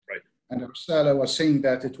 Right. And Arsal, I was saying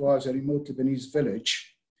that it was a remote Lebanese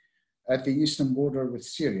village at the eastern border with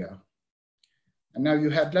Syria. And now you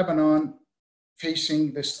had Lebanon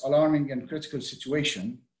facing this alarming and critical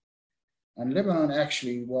situation. And Lebanon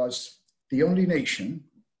actually was the only nation,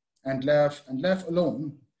 and LAF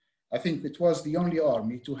alone, I think it was the only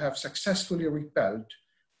army to have successfully repelled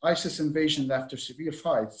ISIS invasion after severe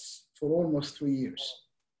fights for almost 3 years.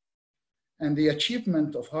 And the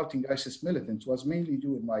achievement of halting ISIS militants was mainly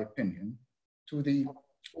due, in my opinion, to the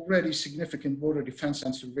already significant border defense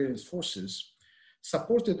and surveillance forces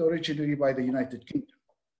supported originally by the United Kingdom,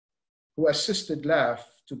 who assisted LAF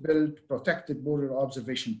to build protected border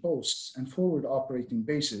observation posts and forward operating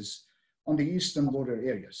bases on the eastern border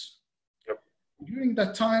areas. Yep. During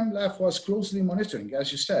that time, LAF was closely monitoring,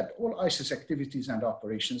 as you said, all ISIS activities and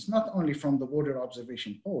operations, not only from the border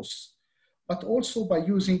observation posts, but also by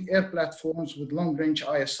using air platforms with long-range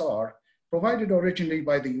ISR provided originally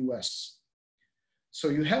by the US. So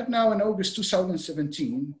you have now in August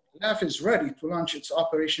 2017, LAF is ready to launch its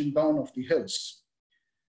Operation Dawn of the Hills.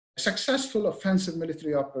 Successful offensive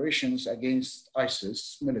military operations against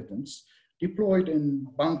ISIS militants deployed in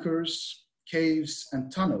bunkers, caves,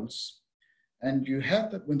 and tunnels. And you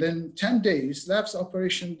have that within 10 days, LAF's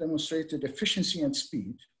operation demonstrated efficiency and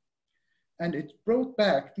speed, and it brought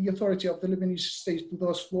back the authority of the Lebanese state to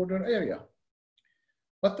those border area.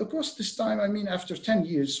 But of course, this time, I mean, after 10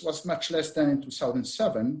 years was much less than in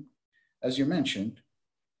 2007, as you mentioned.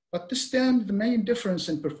 But this time, the main difference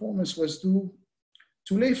in performance was due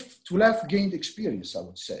to LAF gained experience, I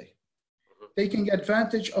would say, taking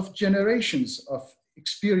advantage of generations of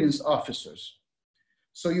experienced officers.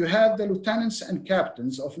 So you have the lieutenants and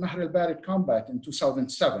captains of Nahr al-Barid combat in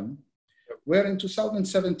 2007, where in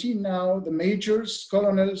 2017 now, the majors,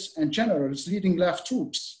 colonels, and generals leading LAF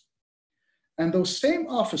troops. And those same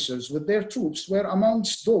officers with their troops were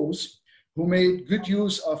amongst those who made good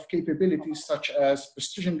use of capabilities such as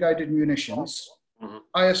precision-guided munitions,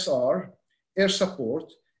 ISR, air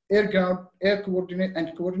support, air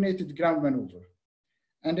coordinated ground maneuver.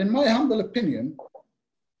 And in my humble opinion,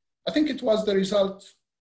 I think it was the result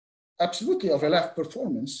absolutely of a LAF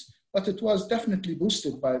performance, but it was definitely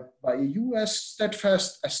boosted by a US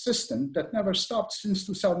steadfast assistance that never stopped since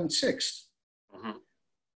 2006.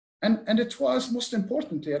 And it was, most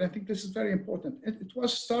importantly, and I think this is very important, it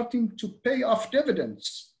was starting to pay off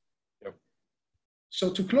dividends. Yep.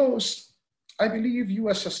 So to close, I believe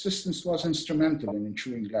US assistance was instrumental in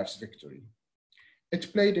ensuring LAF's victory.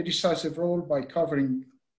 It played a decisive role by covering,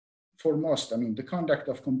 foremost, I mean, the conduct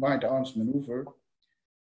of combined arms maneuver,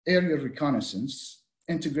 aerial reconnaissance,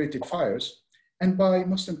 integrated fires, and by,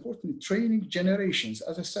 most importantly, training generations,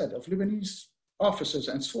 as I said, of Lebanese officers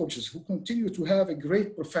and soldiers who continue to have a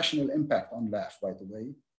great professional impact on LAF, by the way.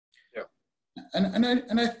 Yeah.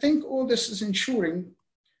 And I think all this is ensuring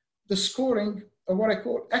the scoring of what I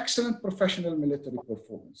call excellent professional military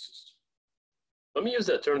performances. Let me use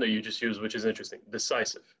that term that you just used, which is interesting,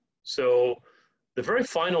 decisive. So the very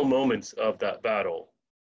final moments of that battle,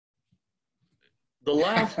 the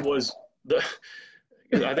LAF was the,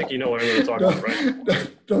 I think you know what I'm going to talk about,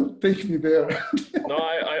 right? Don't take me there. No,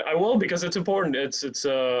 I will, because it's important. It's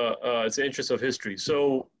the interest of history.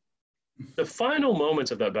 So the final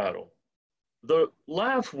moments of that battle, the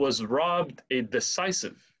LAF was robbed a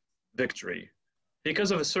decisive victory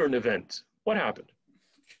because of a certain event. What happened?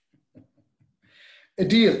 A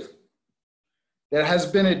deal. There has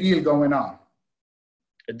been a deal going on.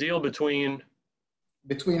 A deal between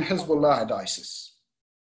Hezbollah and ISIS.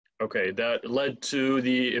 Okay, that led to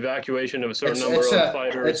the evacuation of a certain number of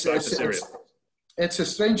fighters back to Syria. It's a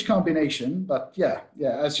strange combination, but yeah,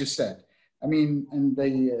 as you said. I mean, and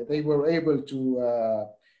they were able to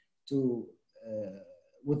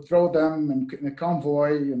withdraw them in a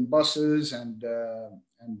convoy and buses, and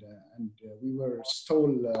we were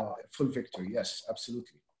stole full victory. Yes,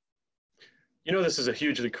 absolutely. You know, this is a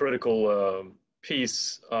hugely critical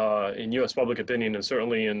piece in U.S. public opinion, and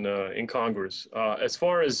certainly in Congress. As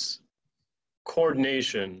far as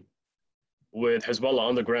coordination with Hezbollah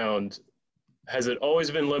on the ground, has it always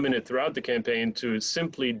been limited throughout the campaign to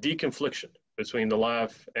simply deconfliction between the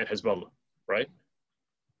LAF and Hezbollah, right?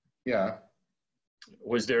 Yeah.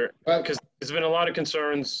 Was there, because there's been a lot of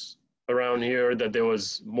concerns around here that there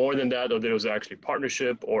was more than that, or there was actually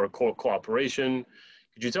partnership or cooperation.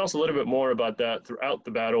 Could you tell us a little bit more about that throughout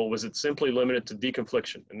the battle? Was it simply limited to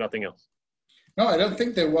deconfliction and nothing else? No, I don't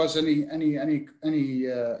think there was any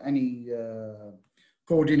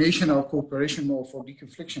coordination or cooperation more for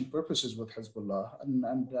deconfliction purposes with Hezbollah,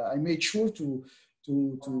 and I made sure to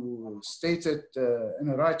state it in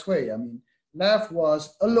the right way. I mean, LAF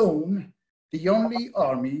was alone the only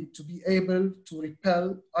army to be able to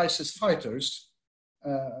repel ISIS fighters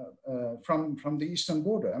from the eastern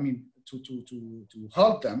border. I mean, to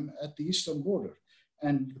halt them at the eastern border.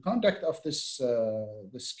 And the conduct of this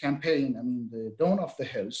campaign, I mean, the Dawn of the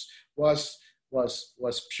Hills, was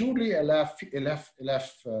purely a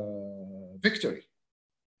LAF victory.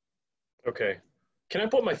 Okay. Can I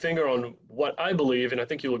put my finger on what I believe, and I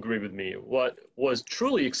think you'll agree with me, what was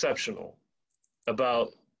truly exceptional about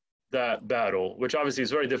that battle, which obviously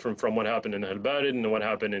is very different from what happened in al-Barid and what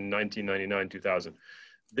happened in 1999, 2000.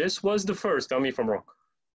 This was the first, tell me if I'm wrong,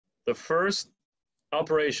 the first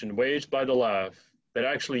operation waged by the LAF that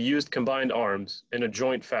actually used combined arms in a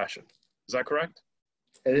joint fashion. Is that correct?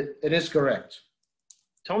 It is correct.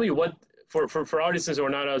 Tell me what, for audiences who are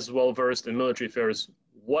not as well versed in military affairs,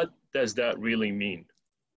 what does that really mean?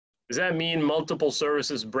 Does that mean multiple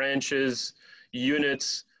services, branches,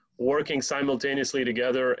 units working simultaneously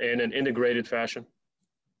together in an integrated fashion?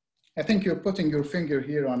 I think you're putting your finger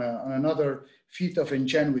here on another feat of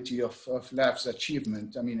ingenuity of LAF's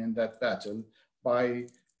achievement, I mean, in that battle, by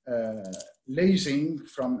lasing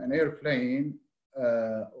from an airplane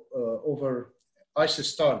over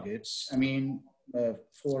ISIS targets. I mean,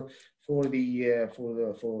 for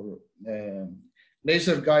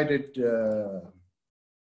laser guided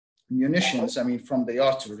munitions. I mean, from the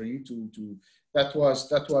artillery to that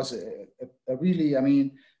was a really, I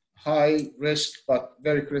mean, high risk but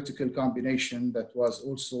very critical combination that was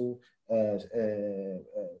also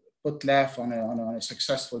put LAF on a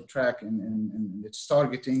successful track in its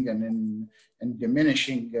targeting and in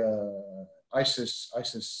diminishing ISIS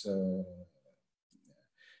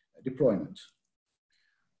deployment.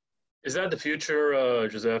 Is that the future,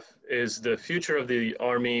 Joseph? Is the future of the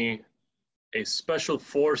Army a special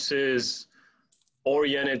forces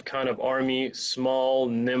oriented kind of army, small,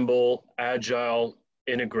 nimble, agile,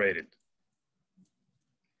 integrated?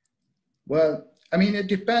 Well, I mean, it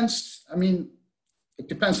depends. I mean, it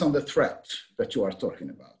depends on the threat that you are talking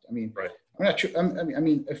about. I mean, right. I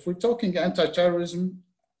mean, if we're talking anti-terrorism,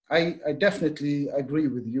 I definitely agree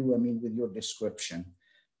with you. I mean, with your description.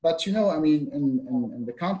 But, you know, I mean, in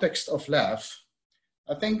the context of LAF,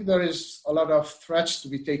 I think there is a lot of threats to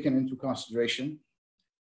be taken into consideration.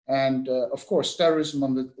 And of course,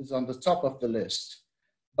 terrorism is on the top of the list.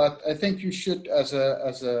 But I think you should, as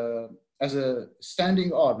a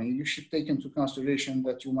standing army, you should take into consideration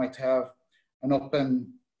that you might have an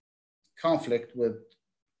open conflict with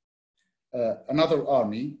another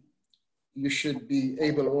army. You should be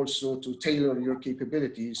able also to tailor your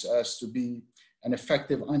capabilities as to be an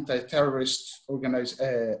effective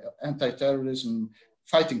anti-terrorism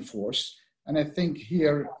fighting force. And I think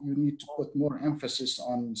here you need to put more emphasis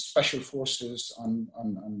on special forces, on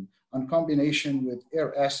combination with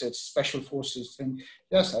air assets, special forces thing.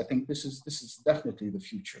 Yes, I think this is definitely the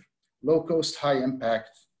future. Low cost, high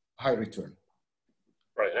impact, high return.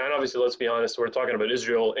 Right, and obviously, let's be honest, we're talking about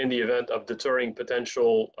Israel in the event of deterring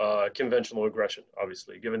potential conventional aggression,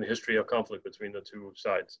 obviously, given the history of conflict between the two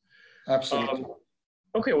sides. Absolutely.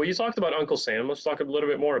 Okay, well, you talked about Uncle Sam. Let's talk a little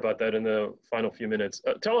bit more about that in the final few minutes.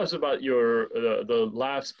 Tell us about your the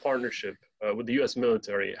LAF's partnership with the U.S.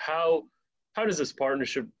 military. How does this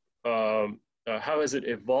partnership, how has it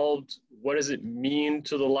evolved? What does it mean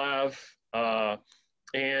to the LAF?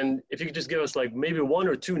 And if you could just give us like maybe one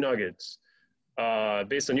or two nuggets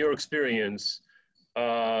based on your experience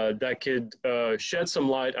that could shed some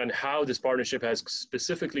light on how this partnership has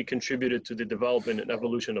specifically contributed to the development and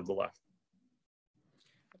evolution of the LAF.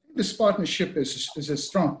 This partnership is a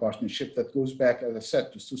strong partnership that goes back, as I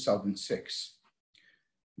said, to 2006.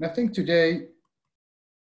 And I think today,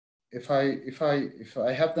 if I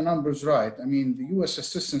have the numbers right, I mean, the US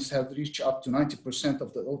assistance has reached up to 90%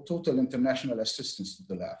 of the total international assistance to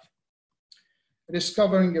the LAF. It is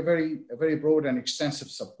covering a very broad and extensive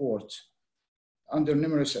support under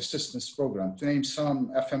numerous assistance programs, to name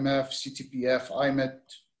some: FMF, CTPF, IMET,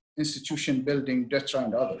 institution building, DETRA,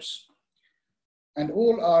 and others. And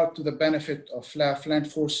all are to the benefit of LAF,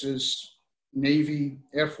 land forces, Navy,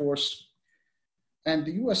 Air Force. And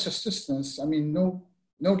the US assistance, I mean, no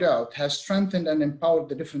doubt, has strengthened and empowered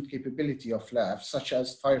the different capability of LAF, such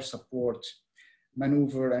as fire support,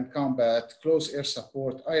 maneuver and combat, close air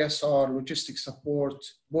support, ISR, logistics support,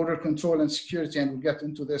 border control and security, and we'll get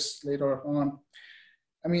into this later on.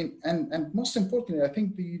 I mean, and most importantly, I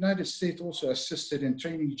think the United States also assisted in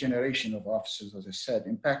training generation of officers, as I said,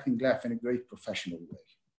 impacting LAF in a great professional way.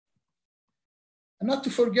 And not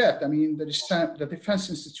to forget, I mean, the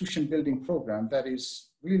Defense Institution Building Program that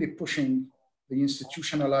is really pushing the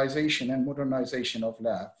institutionalization and modernization of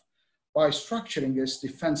LAF by structuring its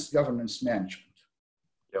defense governance management.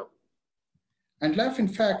 Yep. And LAF, in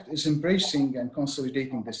fact, is embracing and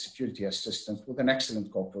consolidating the security assistance with an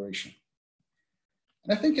excellent cooperation.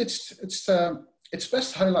 And I think it's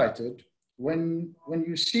best highlighted when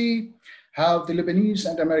you see how the Lebanese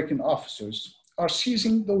and American officers are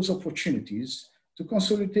seizing those opportunities to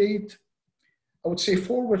consolidate, I would say,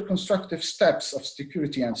 forward constructive steps of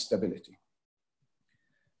security and stability.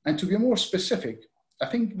 And to be more specific, I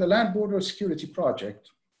think the Land Border Security Project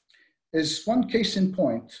is one case in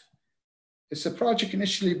point. It's a project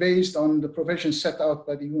initially based on the provisions set out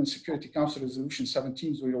by the UN Security Council Resolution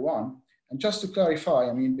 1701. And just to clarify,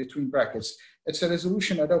 I mean, between brackets, it's a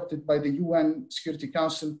resolution adopted by the UN Security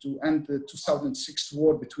Council to end the 2006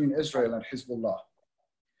 war between Israel and Hezbollah.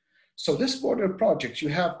 So this border project, you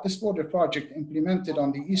have this border project implemented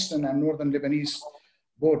on the eastern and northern Lebanese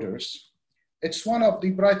borders. it's one of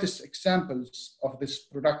the brightest examples of this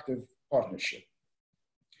productive partnership.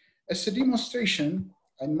 It's a demonstration,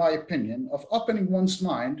 in my opinion, of opening one's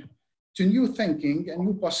mind to new thinking and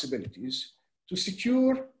new possibilities to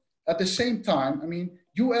secure at the same time,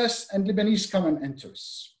 US and Lebanese common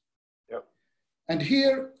interests. Yep. And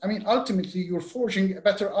here, ultimately you're forging a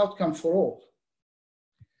better outcome for all.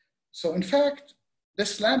 So in fact,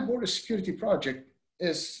 this land border security project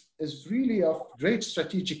is really of great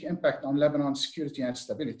strategic impact on Lebanon's security and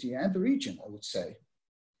stability and the region, I would say.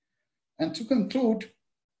 And to conclude,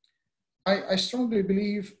 I strongly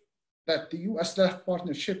believe that the US-LAF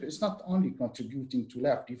partnership is not only contributing to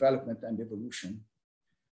LAF development and evolution,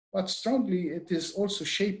 but strongly it is also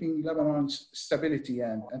shaping Lebanon's stability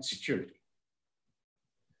and security.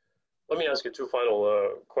 Let me ask you two final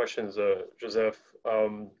questions, Joseph,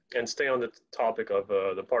 and stay on the topic of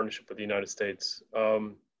the partnership with the United States.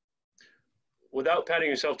 Without patting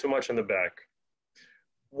yourself too much on the back,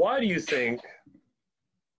 why do you think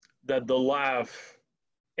that the LAF,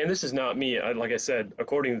 and this is not me, like I said,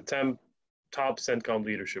 according to 10 top CENTCOM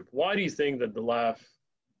leadership, why do you think that the LAF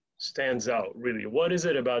stands out, really? What is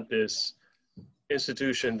it about this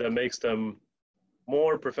institution that makes them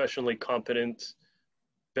more professionally competent,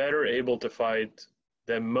 better able to fight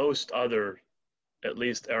than most other, at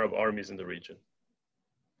least Arab armies in the region?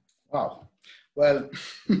 Wow. Well,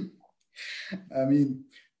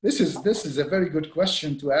 this is a very good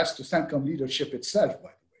question to ask to CENTCOM leadership itself, by the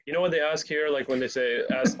way. You know what they ask here, like when they say,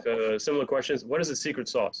 ask similar questions, what is the secret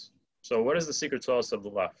sauce? So what is the secret sauce of the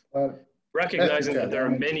LAF? Recognizing that there are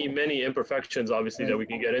many imperfections, obviously, that we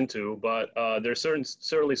can get into, but there's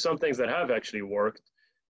certainly some things that have actually worked.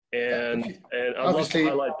 And I'd love to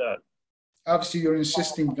highlight that. Obviously, you're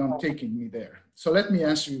insisting on taking me there. So let me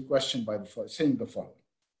answer your question by saying the following.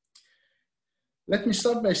 Let me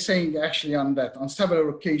start by saying actually on several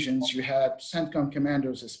occasions, you had CENTCOM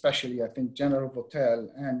commanders, especially I think General Votel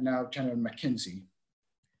and now General McKenzie.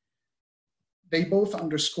 They both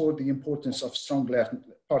underscored the importance of strong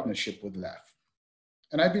partnership with LAF.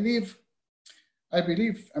 And I believe,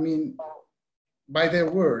 by their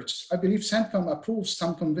words, I believe CENTCOM approves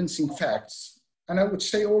some convincing facts, and I would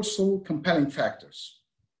say also compelling factors.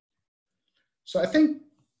 So I think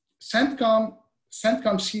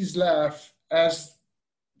CENTCOM sees LAF as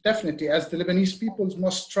definitely as the Lebanese people's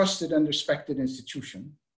most trusted and respected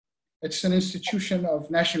institution. It's an institution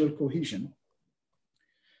of national cohesion.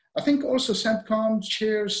 I think also CENTCOM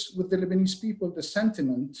shares with the Lebanese people the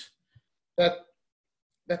sentiment that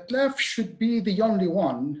LAF should be the only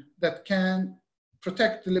one that can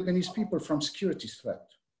protect the Lebanese people from security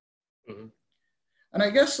threat. Mm-hmm. And I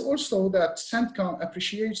guess also that CENTCOM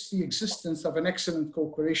appreciates the existence of an excellent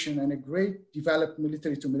cooperation and a great developed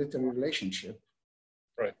military-to-military relationship.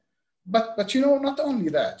 Right. But not only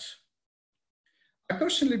that. I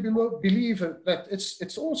personally believe that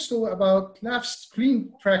it's also about LAF's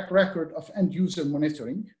clean track record of end-user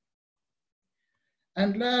monitoring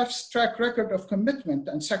and LAF's track record of commitment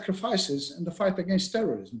and sacrifices in the fight against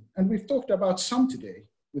terrorism. And we've talked about some today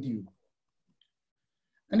with you.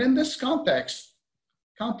 And in this context,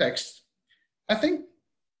 I think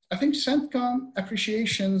CENTCOM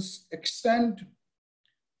appreciations extend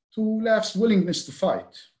to LAF's willingness to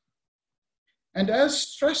fight. And as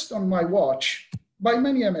stressed on my watch by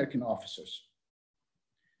many American officers,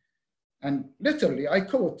 and literally, I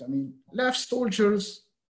quote, LAF soldiers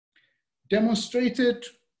demonstrated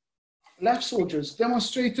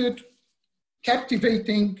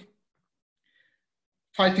captivating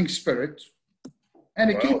fighting spirit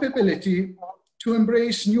and a capability to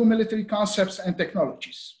embrace new military concepts and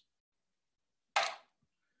technologies.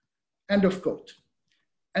 End of quote.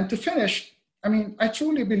 And to finish, I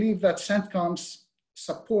truly believe that CENTCOM's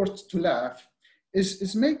support to LAF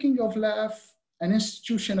is making of LAF an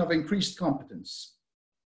institution of increased competence,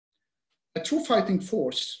 a true fighting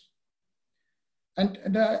force, and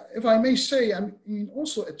if I may say,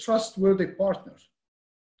 also a trustworthy partner.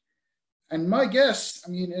 And my guess,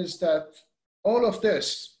 is that all of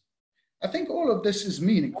this is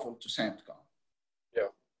meaningful to CENTCOM. Yeah.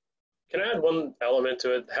 Can I add one element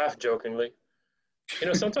to it, half jokingly?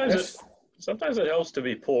 Sometimes Yes. Sometimes it helps to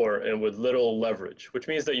be poor and with little leverage, which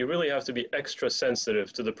means that you really have to be extra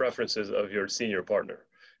sensitive to the preferences of your senior partner.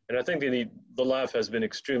 And I think the LAF has been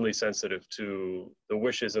extremely sensitive to the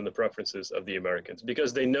wishes and the preferences of the Americans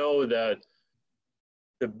because they know that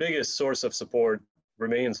the biggest source of support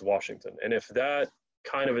remains Washington. And if that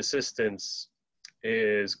kind of assistance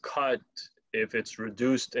is cut, if it's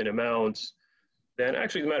reduced in amounts, then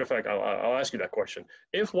actually, as a matter of fact, I'll ask you that question.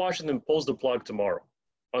 If Washington pulls the plug tomorrow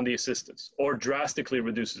on the assistance or drastically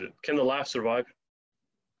reduces it, can the LAF survive?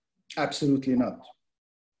 Absolutely not.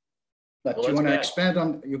 But Well, you that's want to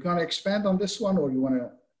bad. expand on this one, or you want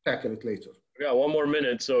to tackle it later? We got 1 more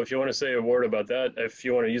minute, so if you want to say a word about that, if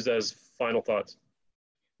you want to use that as final thoughts.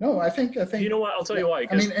 No, I think. You know what? I'll tell you why.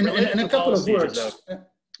 I mean, in a couple of words.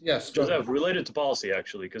 Yes, Joseph, related to policy,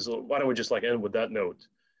 actually, because why don't we just like end with that note?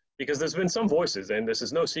 Because there's been some voices, and this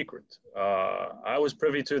is no secret. I was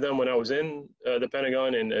privy to them when I was in the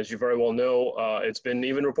Pentagon, and as you very well know, it's been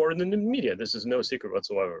even reported in the media. This is no secret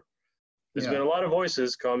whatsoever. There's been a lot of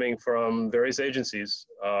voices coming from various agencies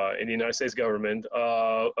in the United States government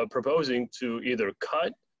proposing to either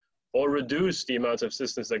cut or reduce the amounts of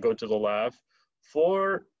assistance that go to the LAF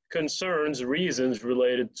for concerns, reasons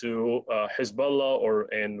related to Hezbollah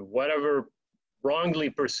and whatever wrongly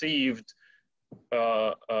perceived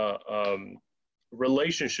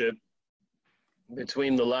relationship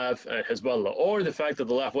between the LAF and Hezbollah, or the fact that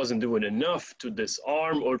the LAF wasn't doing enough to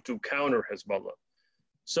disarm or to counter Hezbollah.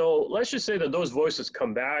 So let's just say that those voices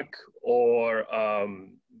come back or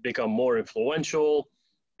become more influential,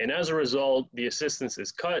 and as a result, the assistance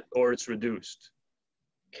is cut or it's reduced.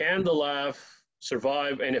 Can the LAF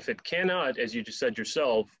survive? And if it cannot, as you just said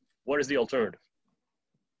yourself, what is the alternative?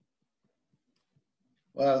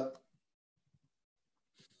 Well,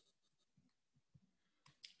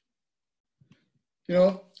 you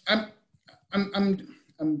know, I'm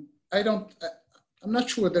not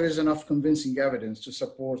sure there is enough convincing evidence to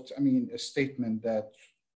support, a statement that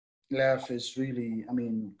LAF is really,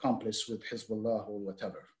 accomplice with Hezbollah or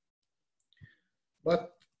whatever.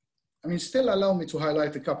 But, still allow me to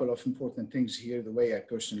highlight a couple of important things here, the way I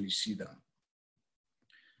personally see them.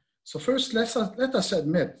 So first, let us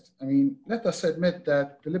admit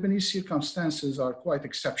that the Lebanese circumstances are quite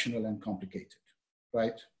exceptional and complicated,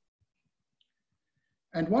 right?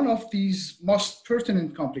 And one of these most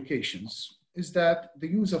pertinent complications is that the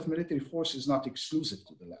use of military force is not exclusive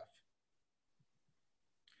to the LAF.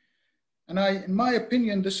 And in my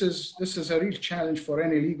opinion, this is a real challenge for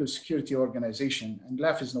any legal security organization, and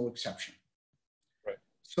LAF is no exception. Right.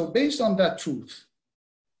 So based on that truth,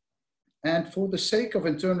 and for the sake of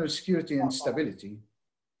internal security and stability,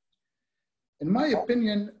 in my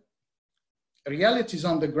opinion, realities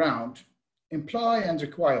on the ground imply and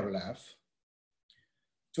require LAF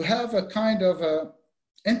to have a kind of a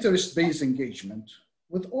interest-based engagement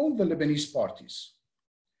with all the Lebanese parties.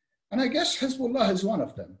 And I guess Hezbollah is one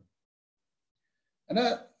of them. And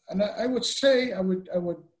I would say, I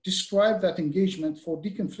would describe that engagement for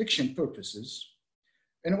deconfliction purposes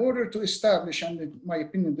in order to establish, and in my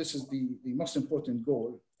opinion, this is the most important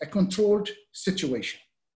goal, a controlled situation.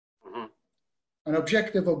 Mm-hmm. An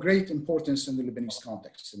objective of great importance in the Lebanese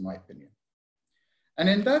context, in my opinion. And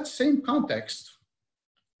in that same context,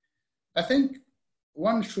 I think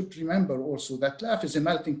one should remember also that LAF is a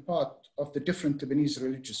melting pot of the different Lebanese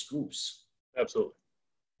religious groups. Absolutely.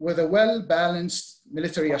 With a well-balanced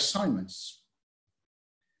military assignments.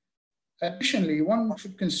 Additionally, one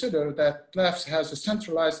should consider that LAF has a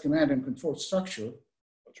centralized command and control structure.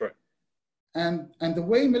 That's right. And the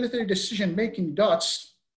way military decision-making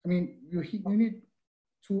dots, you need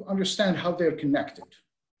to understand how they're connected,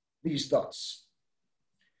 these dots.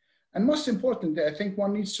 And most importantly, I think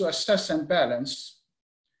one needs to assess and balance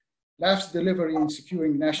LAF's delivery in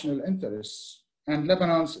securing national interests and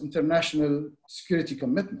Lebanon's international security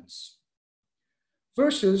commitments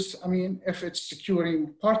versus, if it's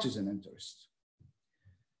securing partisan interest.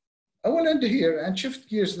 I will end here and shift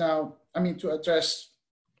gears now, to address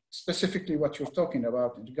specifically what you're talking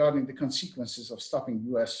about regarding the consequences of stopping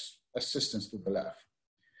US assistance to the LAF.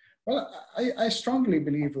 Well, I strongly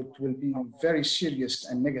believe it will be very serious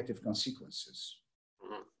and negative consequences.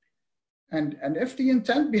 And if the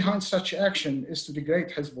intent behind such action is to degrade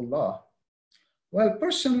Hezbollah, well,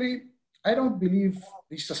 personally, I don't believe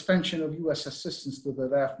the suspension of US assistance to the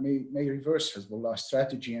LAF may reverse Hezbollah's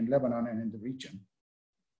strategy in Lebanon and in the region.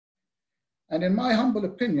 And in my humble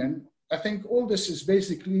opinion, I think all this is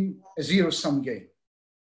basically a zero-sum game.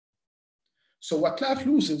 So what LAF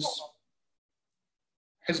loses,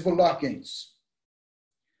 Hezbollah gains.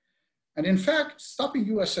 And in fact, stopping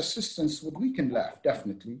US assistance would weaken LAF,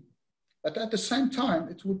 definitely. But at the same time,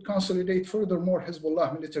 it would consolidate furthermore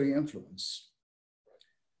Hezbollah military influence.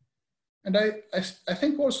 And I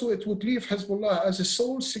think also it would leave Hezbollah as a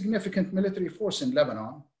sole significant military force in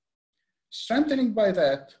Lebanon, strengthening by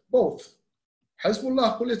that both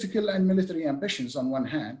Hezbollah political and military ambitions on one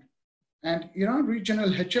hand, and Iran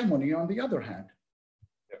regional hegemony on the other hand.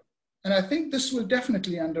 Yeah. And I think this will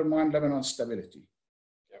definitely undermine Lebanon's stability.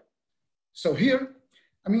 Yeah. So here,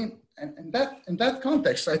 in that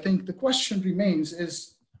context, I think the question remains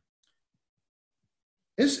is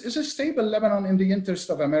Is a stable Lebanon in the interest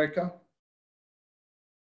of America?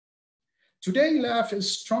 Today, LAF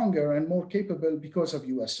is stronger and more capable because of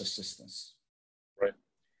US assistance. Right.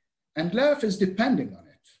 And LAF is depending on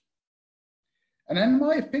it. And in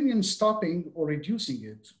my opinion, stopping or reducing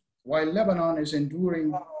it while Lebanon is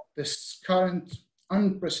enduring this current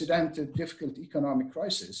unprecedented difficult economic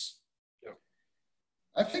crisis,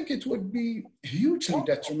 I think it would be hugely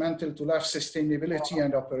detrimental to LAF sustainability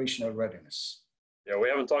and operational readiness. Yeah, we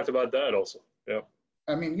haven't talked about that also. Yeah.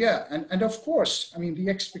 I mean, yeah, and of course, I mean, the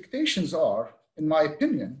expectations are, in my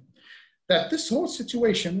opinion, that this whole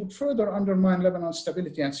situation would further undermine Lebanon's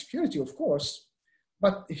stability and security, of course.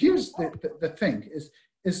 But here's the thing,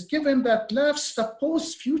 is given that LAF's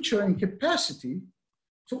supposed future incapacity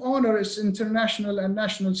to honor its international and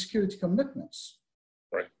national security commitments.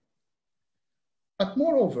 Right. But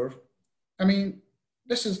moreover, I mean,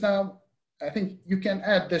 this is now, I think you can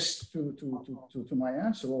add this to my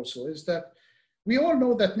answer also, is that we all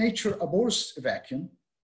know that nature abhors a vacuum.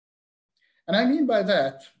 And I mean by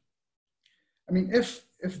that, I mean, if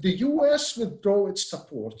the US withdraw its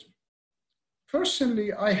support,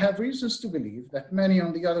 personally, I have reasons to believe that many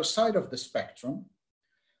on the other side of the spectrum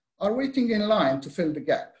are waiting in line to fill the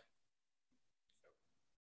gap.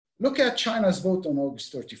 Look at China's vote on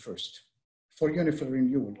August 31st for unified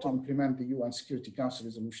renewal to implement the UN Security Council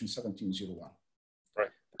Resolution 1701. Right.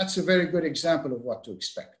 That's a very good example of what to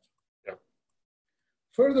expect. Yeah.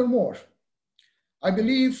 Furthermore, I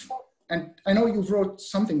believe, and I know you've wrote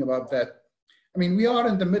something about that, I mean, we are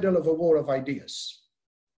in the middle of a war of ideas.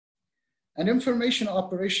 And information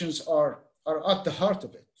operations are at the heart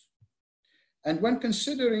of it. And when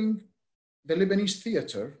considering the Lebanese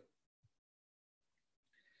theater,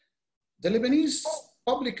 the Lebanese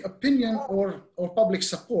public opinion or public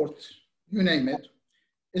support, you name it,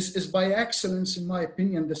 is by excellence, in my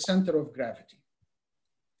opinion, the center of gravity.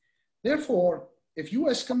 Therefore, if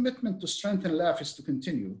US commitment to strengthen LAF is to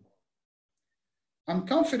continue, I'm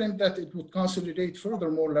confident that it would consolidate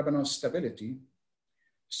furthermore Lebanon's stability,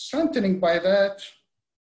 strengthening by that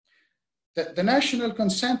the national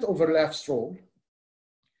consent over LAF's role,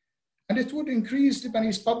 and it would increase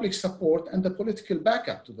Lebanese public support and the political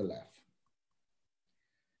backup to the LAF.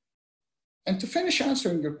 And to finish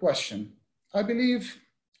answering your question, I believe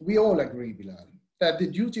we all agree, Bilal, that the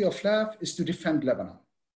duty of LAF is to defend Lebanon.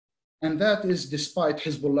 And that is despite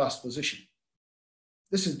Hezbollah's position.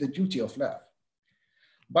 This is the duty of LAF.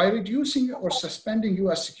 By reducing or suspending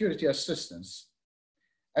US security assistance,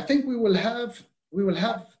 I think we will have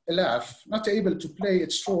a LAF not able to play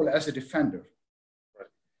its role as a defender. Right.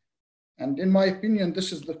 And in my opinion,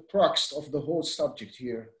 this is the crux of the whole subject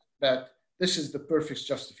here, that this is the perfect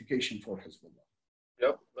justification for Hezbollah.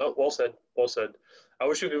 Yep, no, well said, well said. I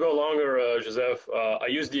wish we could go longer, Joseph. I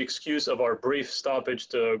used the excuse of our brief stoppage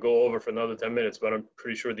to go over for another 10 minutes, but I'm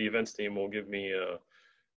pretty sure the events team will give me a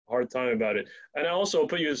hard time about it. And I also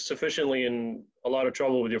put you sufficiently in a lot of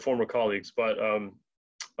trouble with your former colleagues, but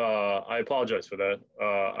I apologize for that.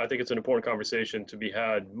 I think it's an important conversation to be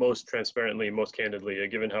had most transparently, most candidly,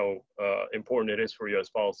 given how important it is for US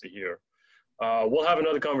policy here. We'll have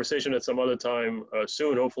another conversation at some other time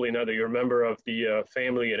soon, hopefully now that you're a member of the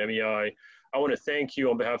family at MEI. I want to thank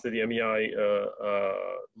you on behalf of the MEI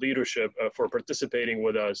leadership for participating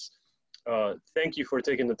with us. Thank you for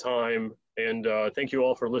taking the time, and thank you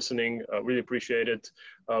all for listening. Really appreciate it.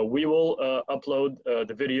 We will upload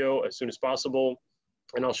the video as soon as possible,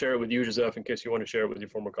 and I'll share it with you, Joseph, in case you want to share it with your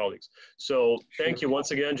former colleagues. So thank you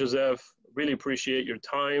once again, Joseph. Really appreciate your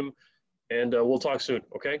time, and we'll talk soon,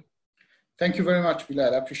 okay? Thank you very much,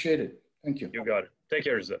 Bilal. I appreciate it. Thank you. You got it. Take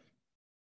care, Joseph.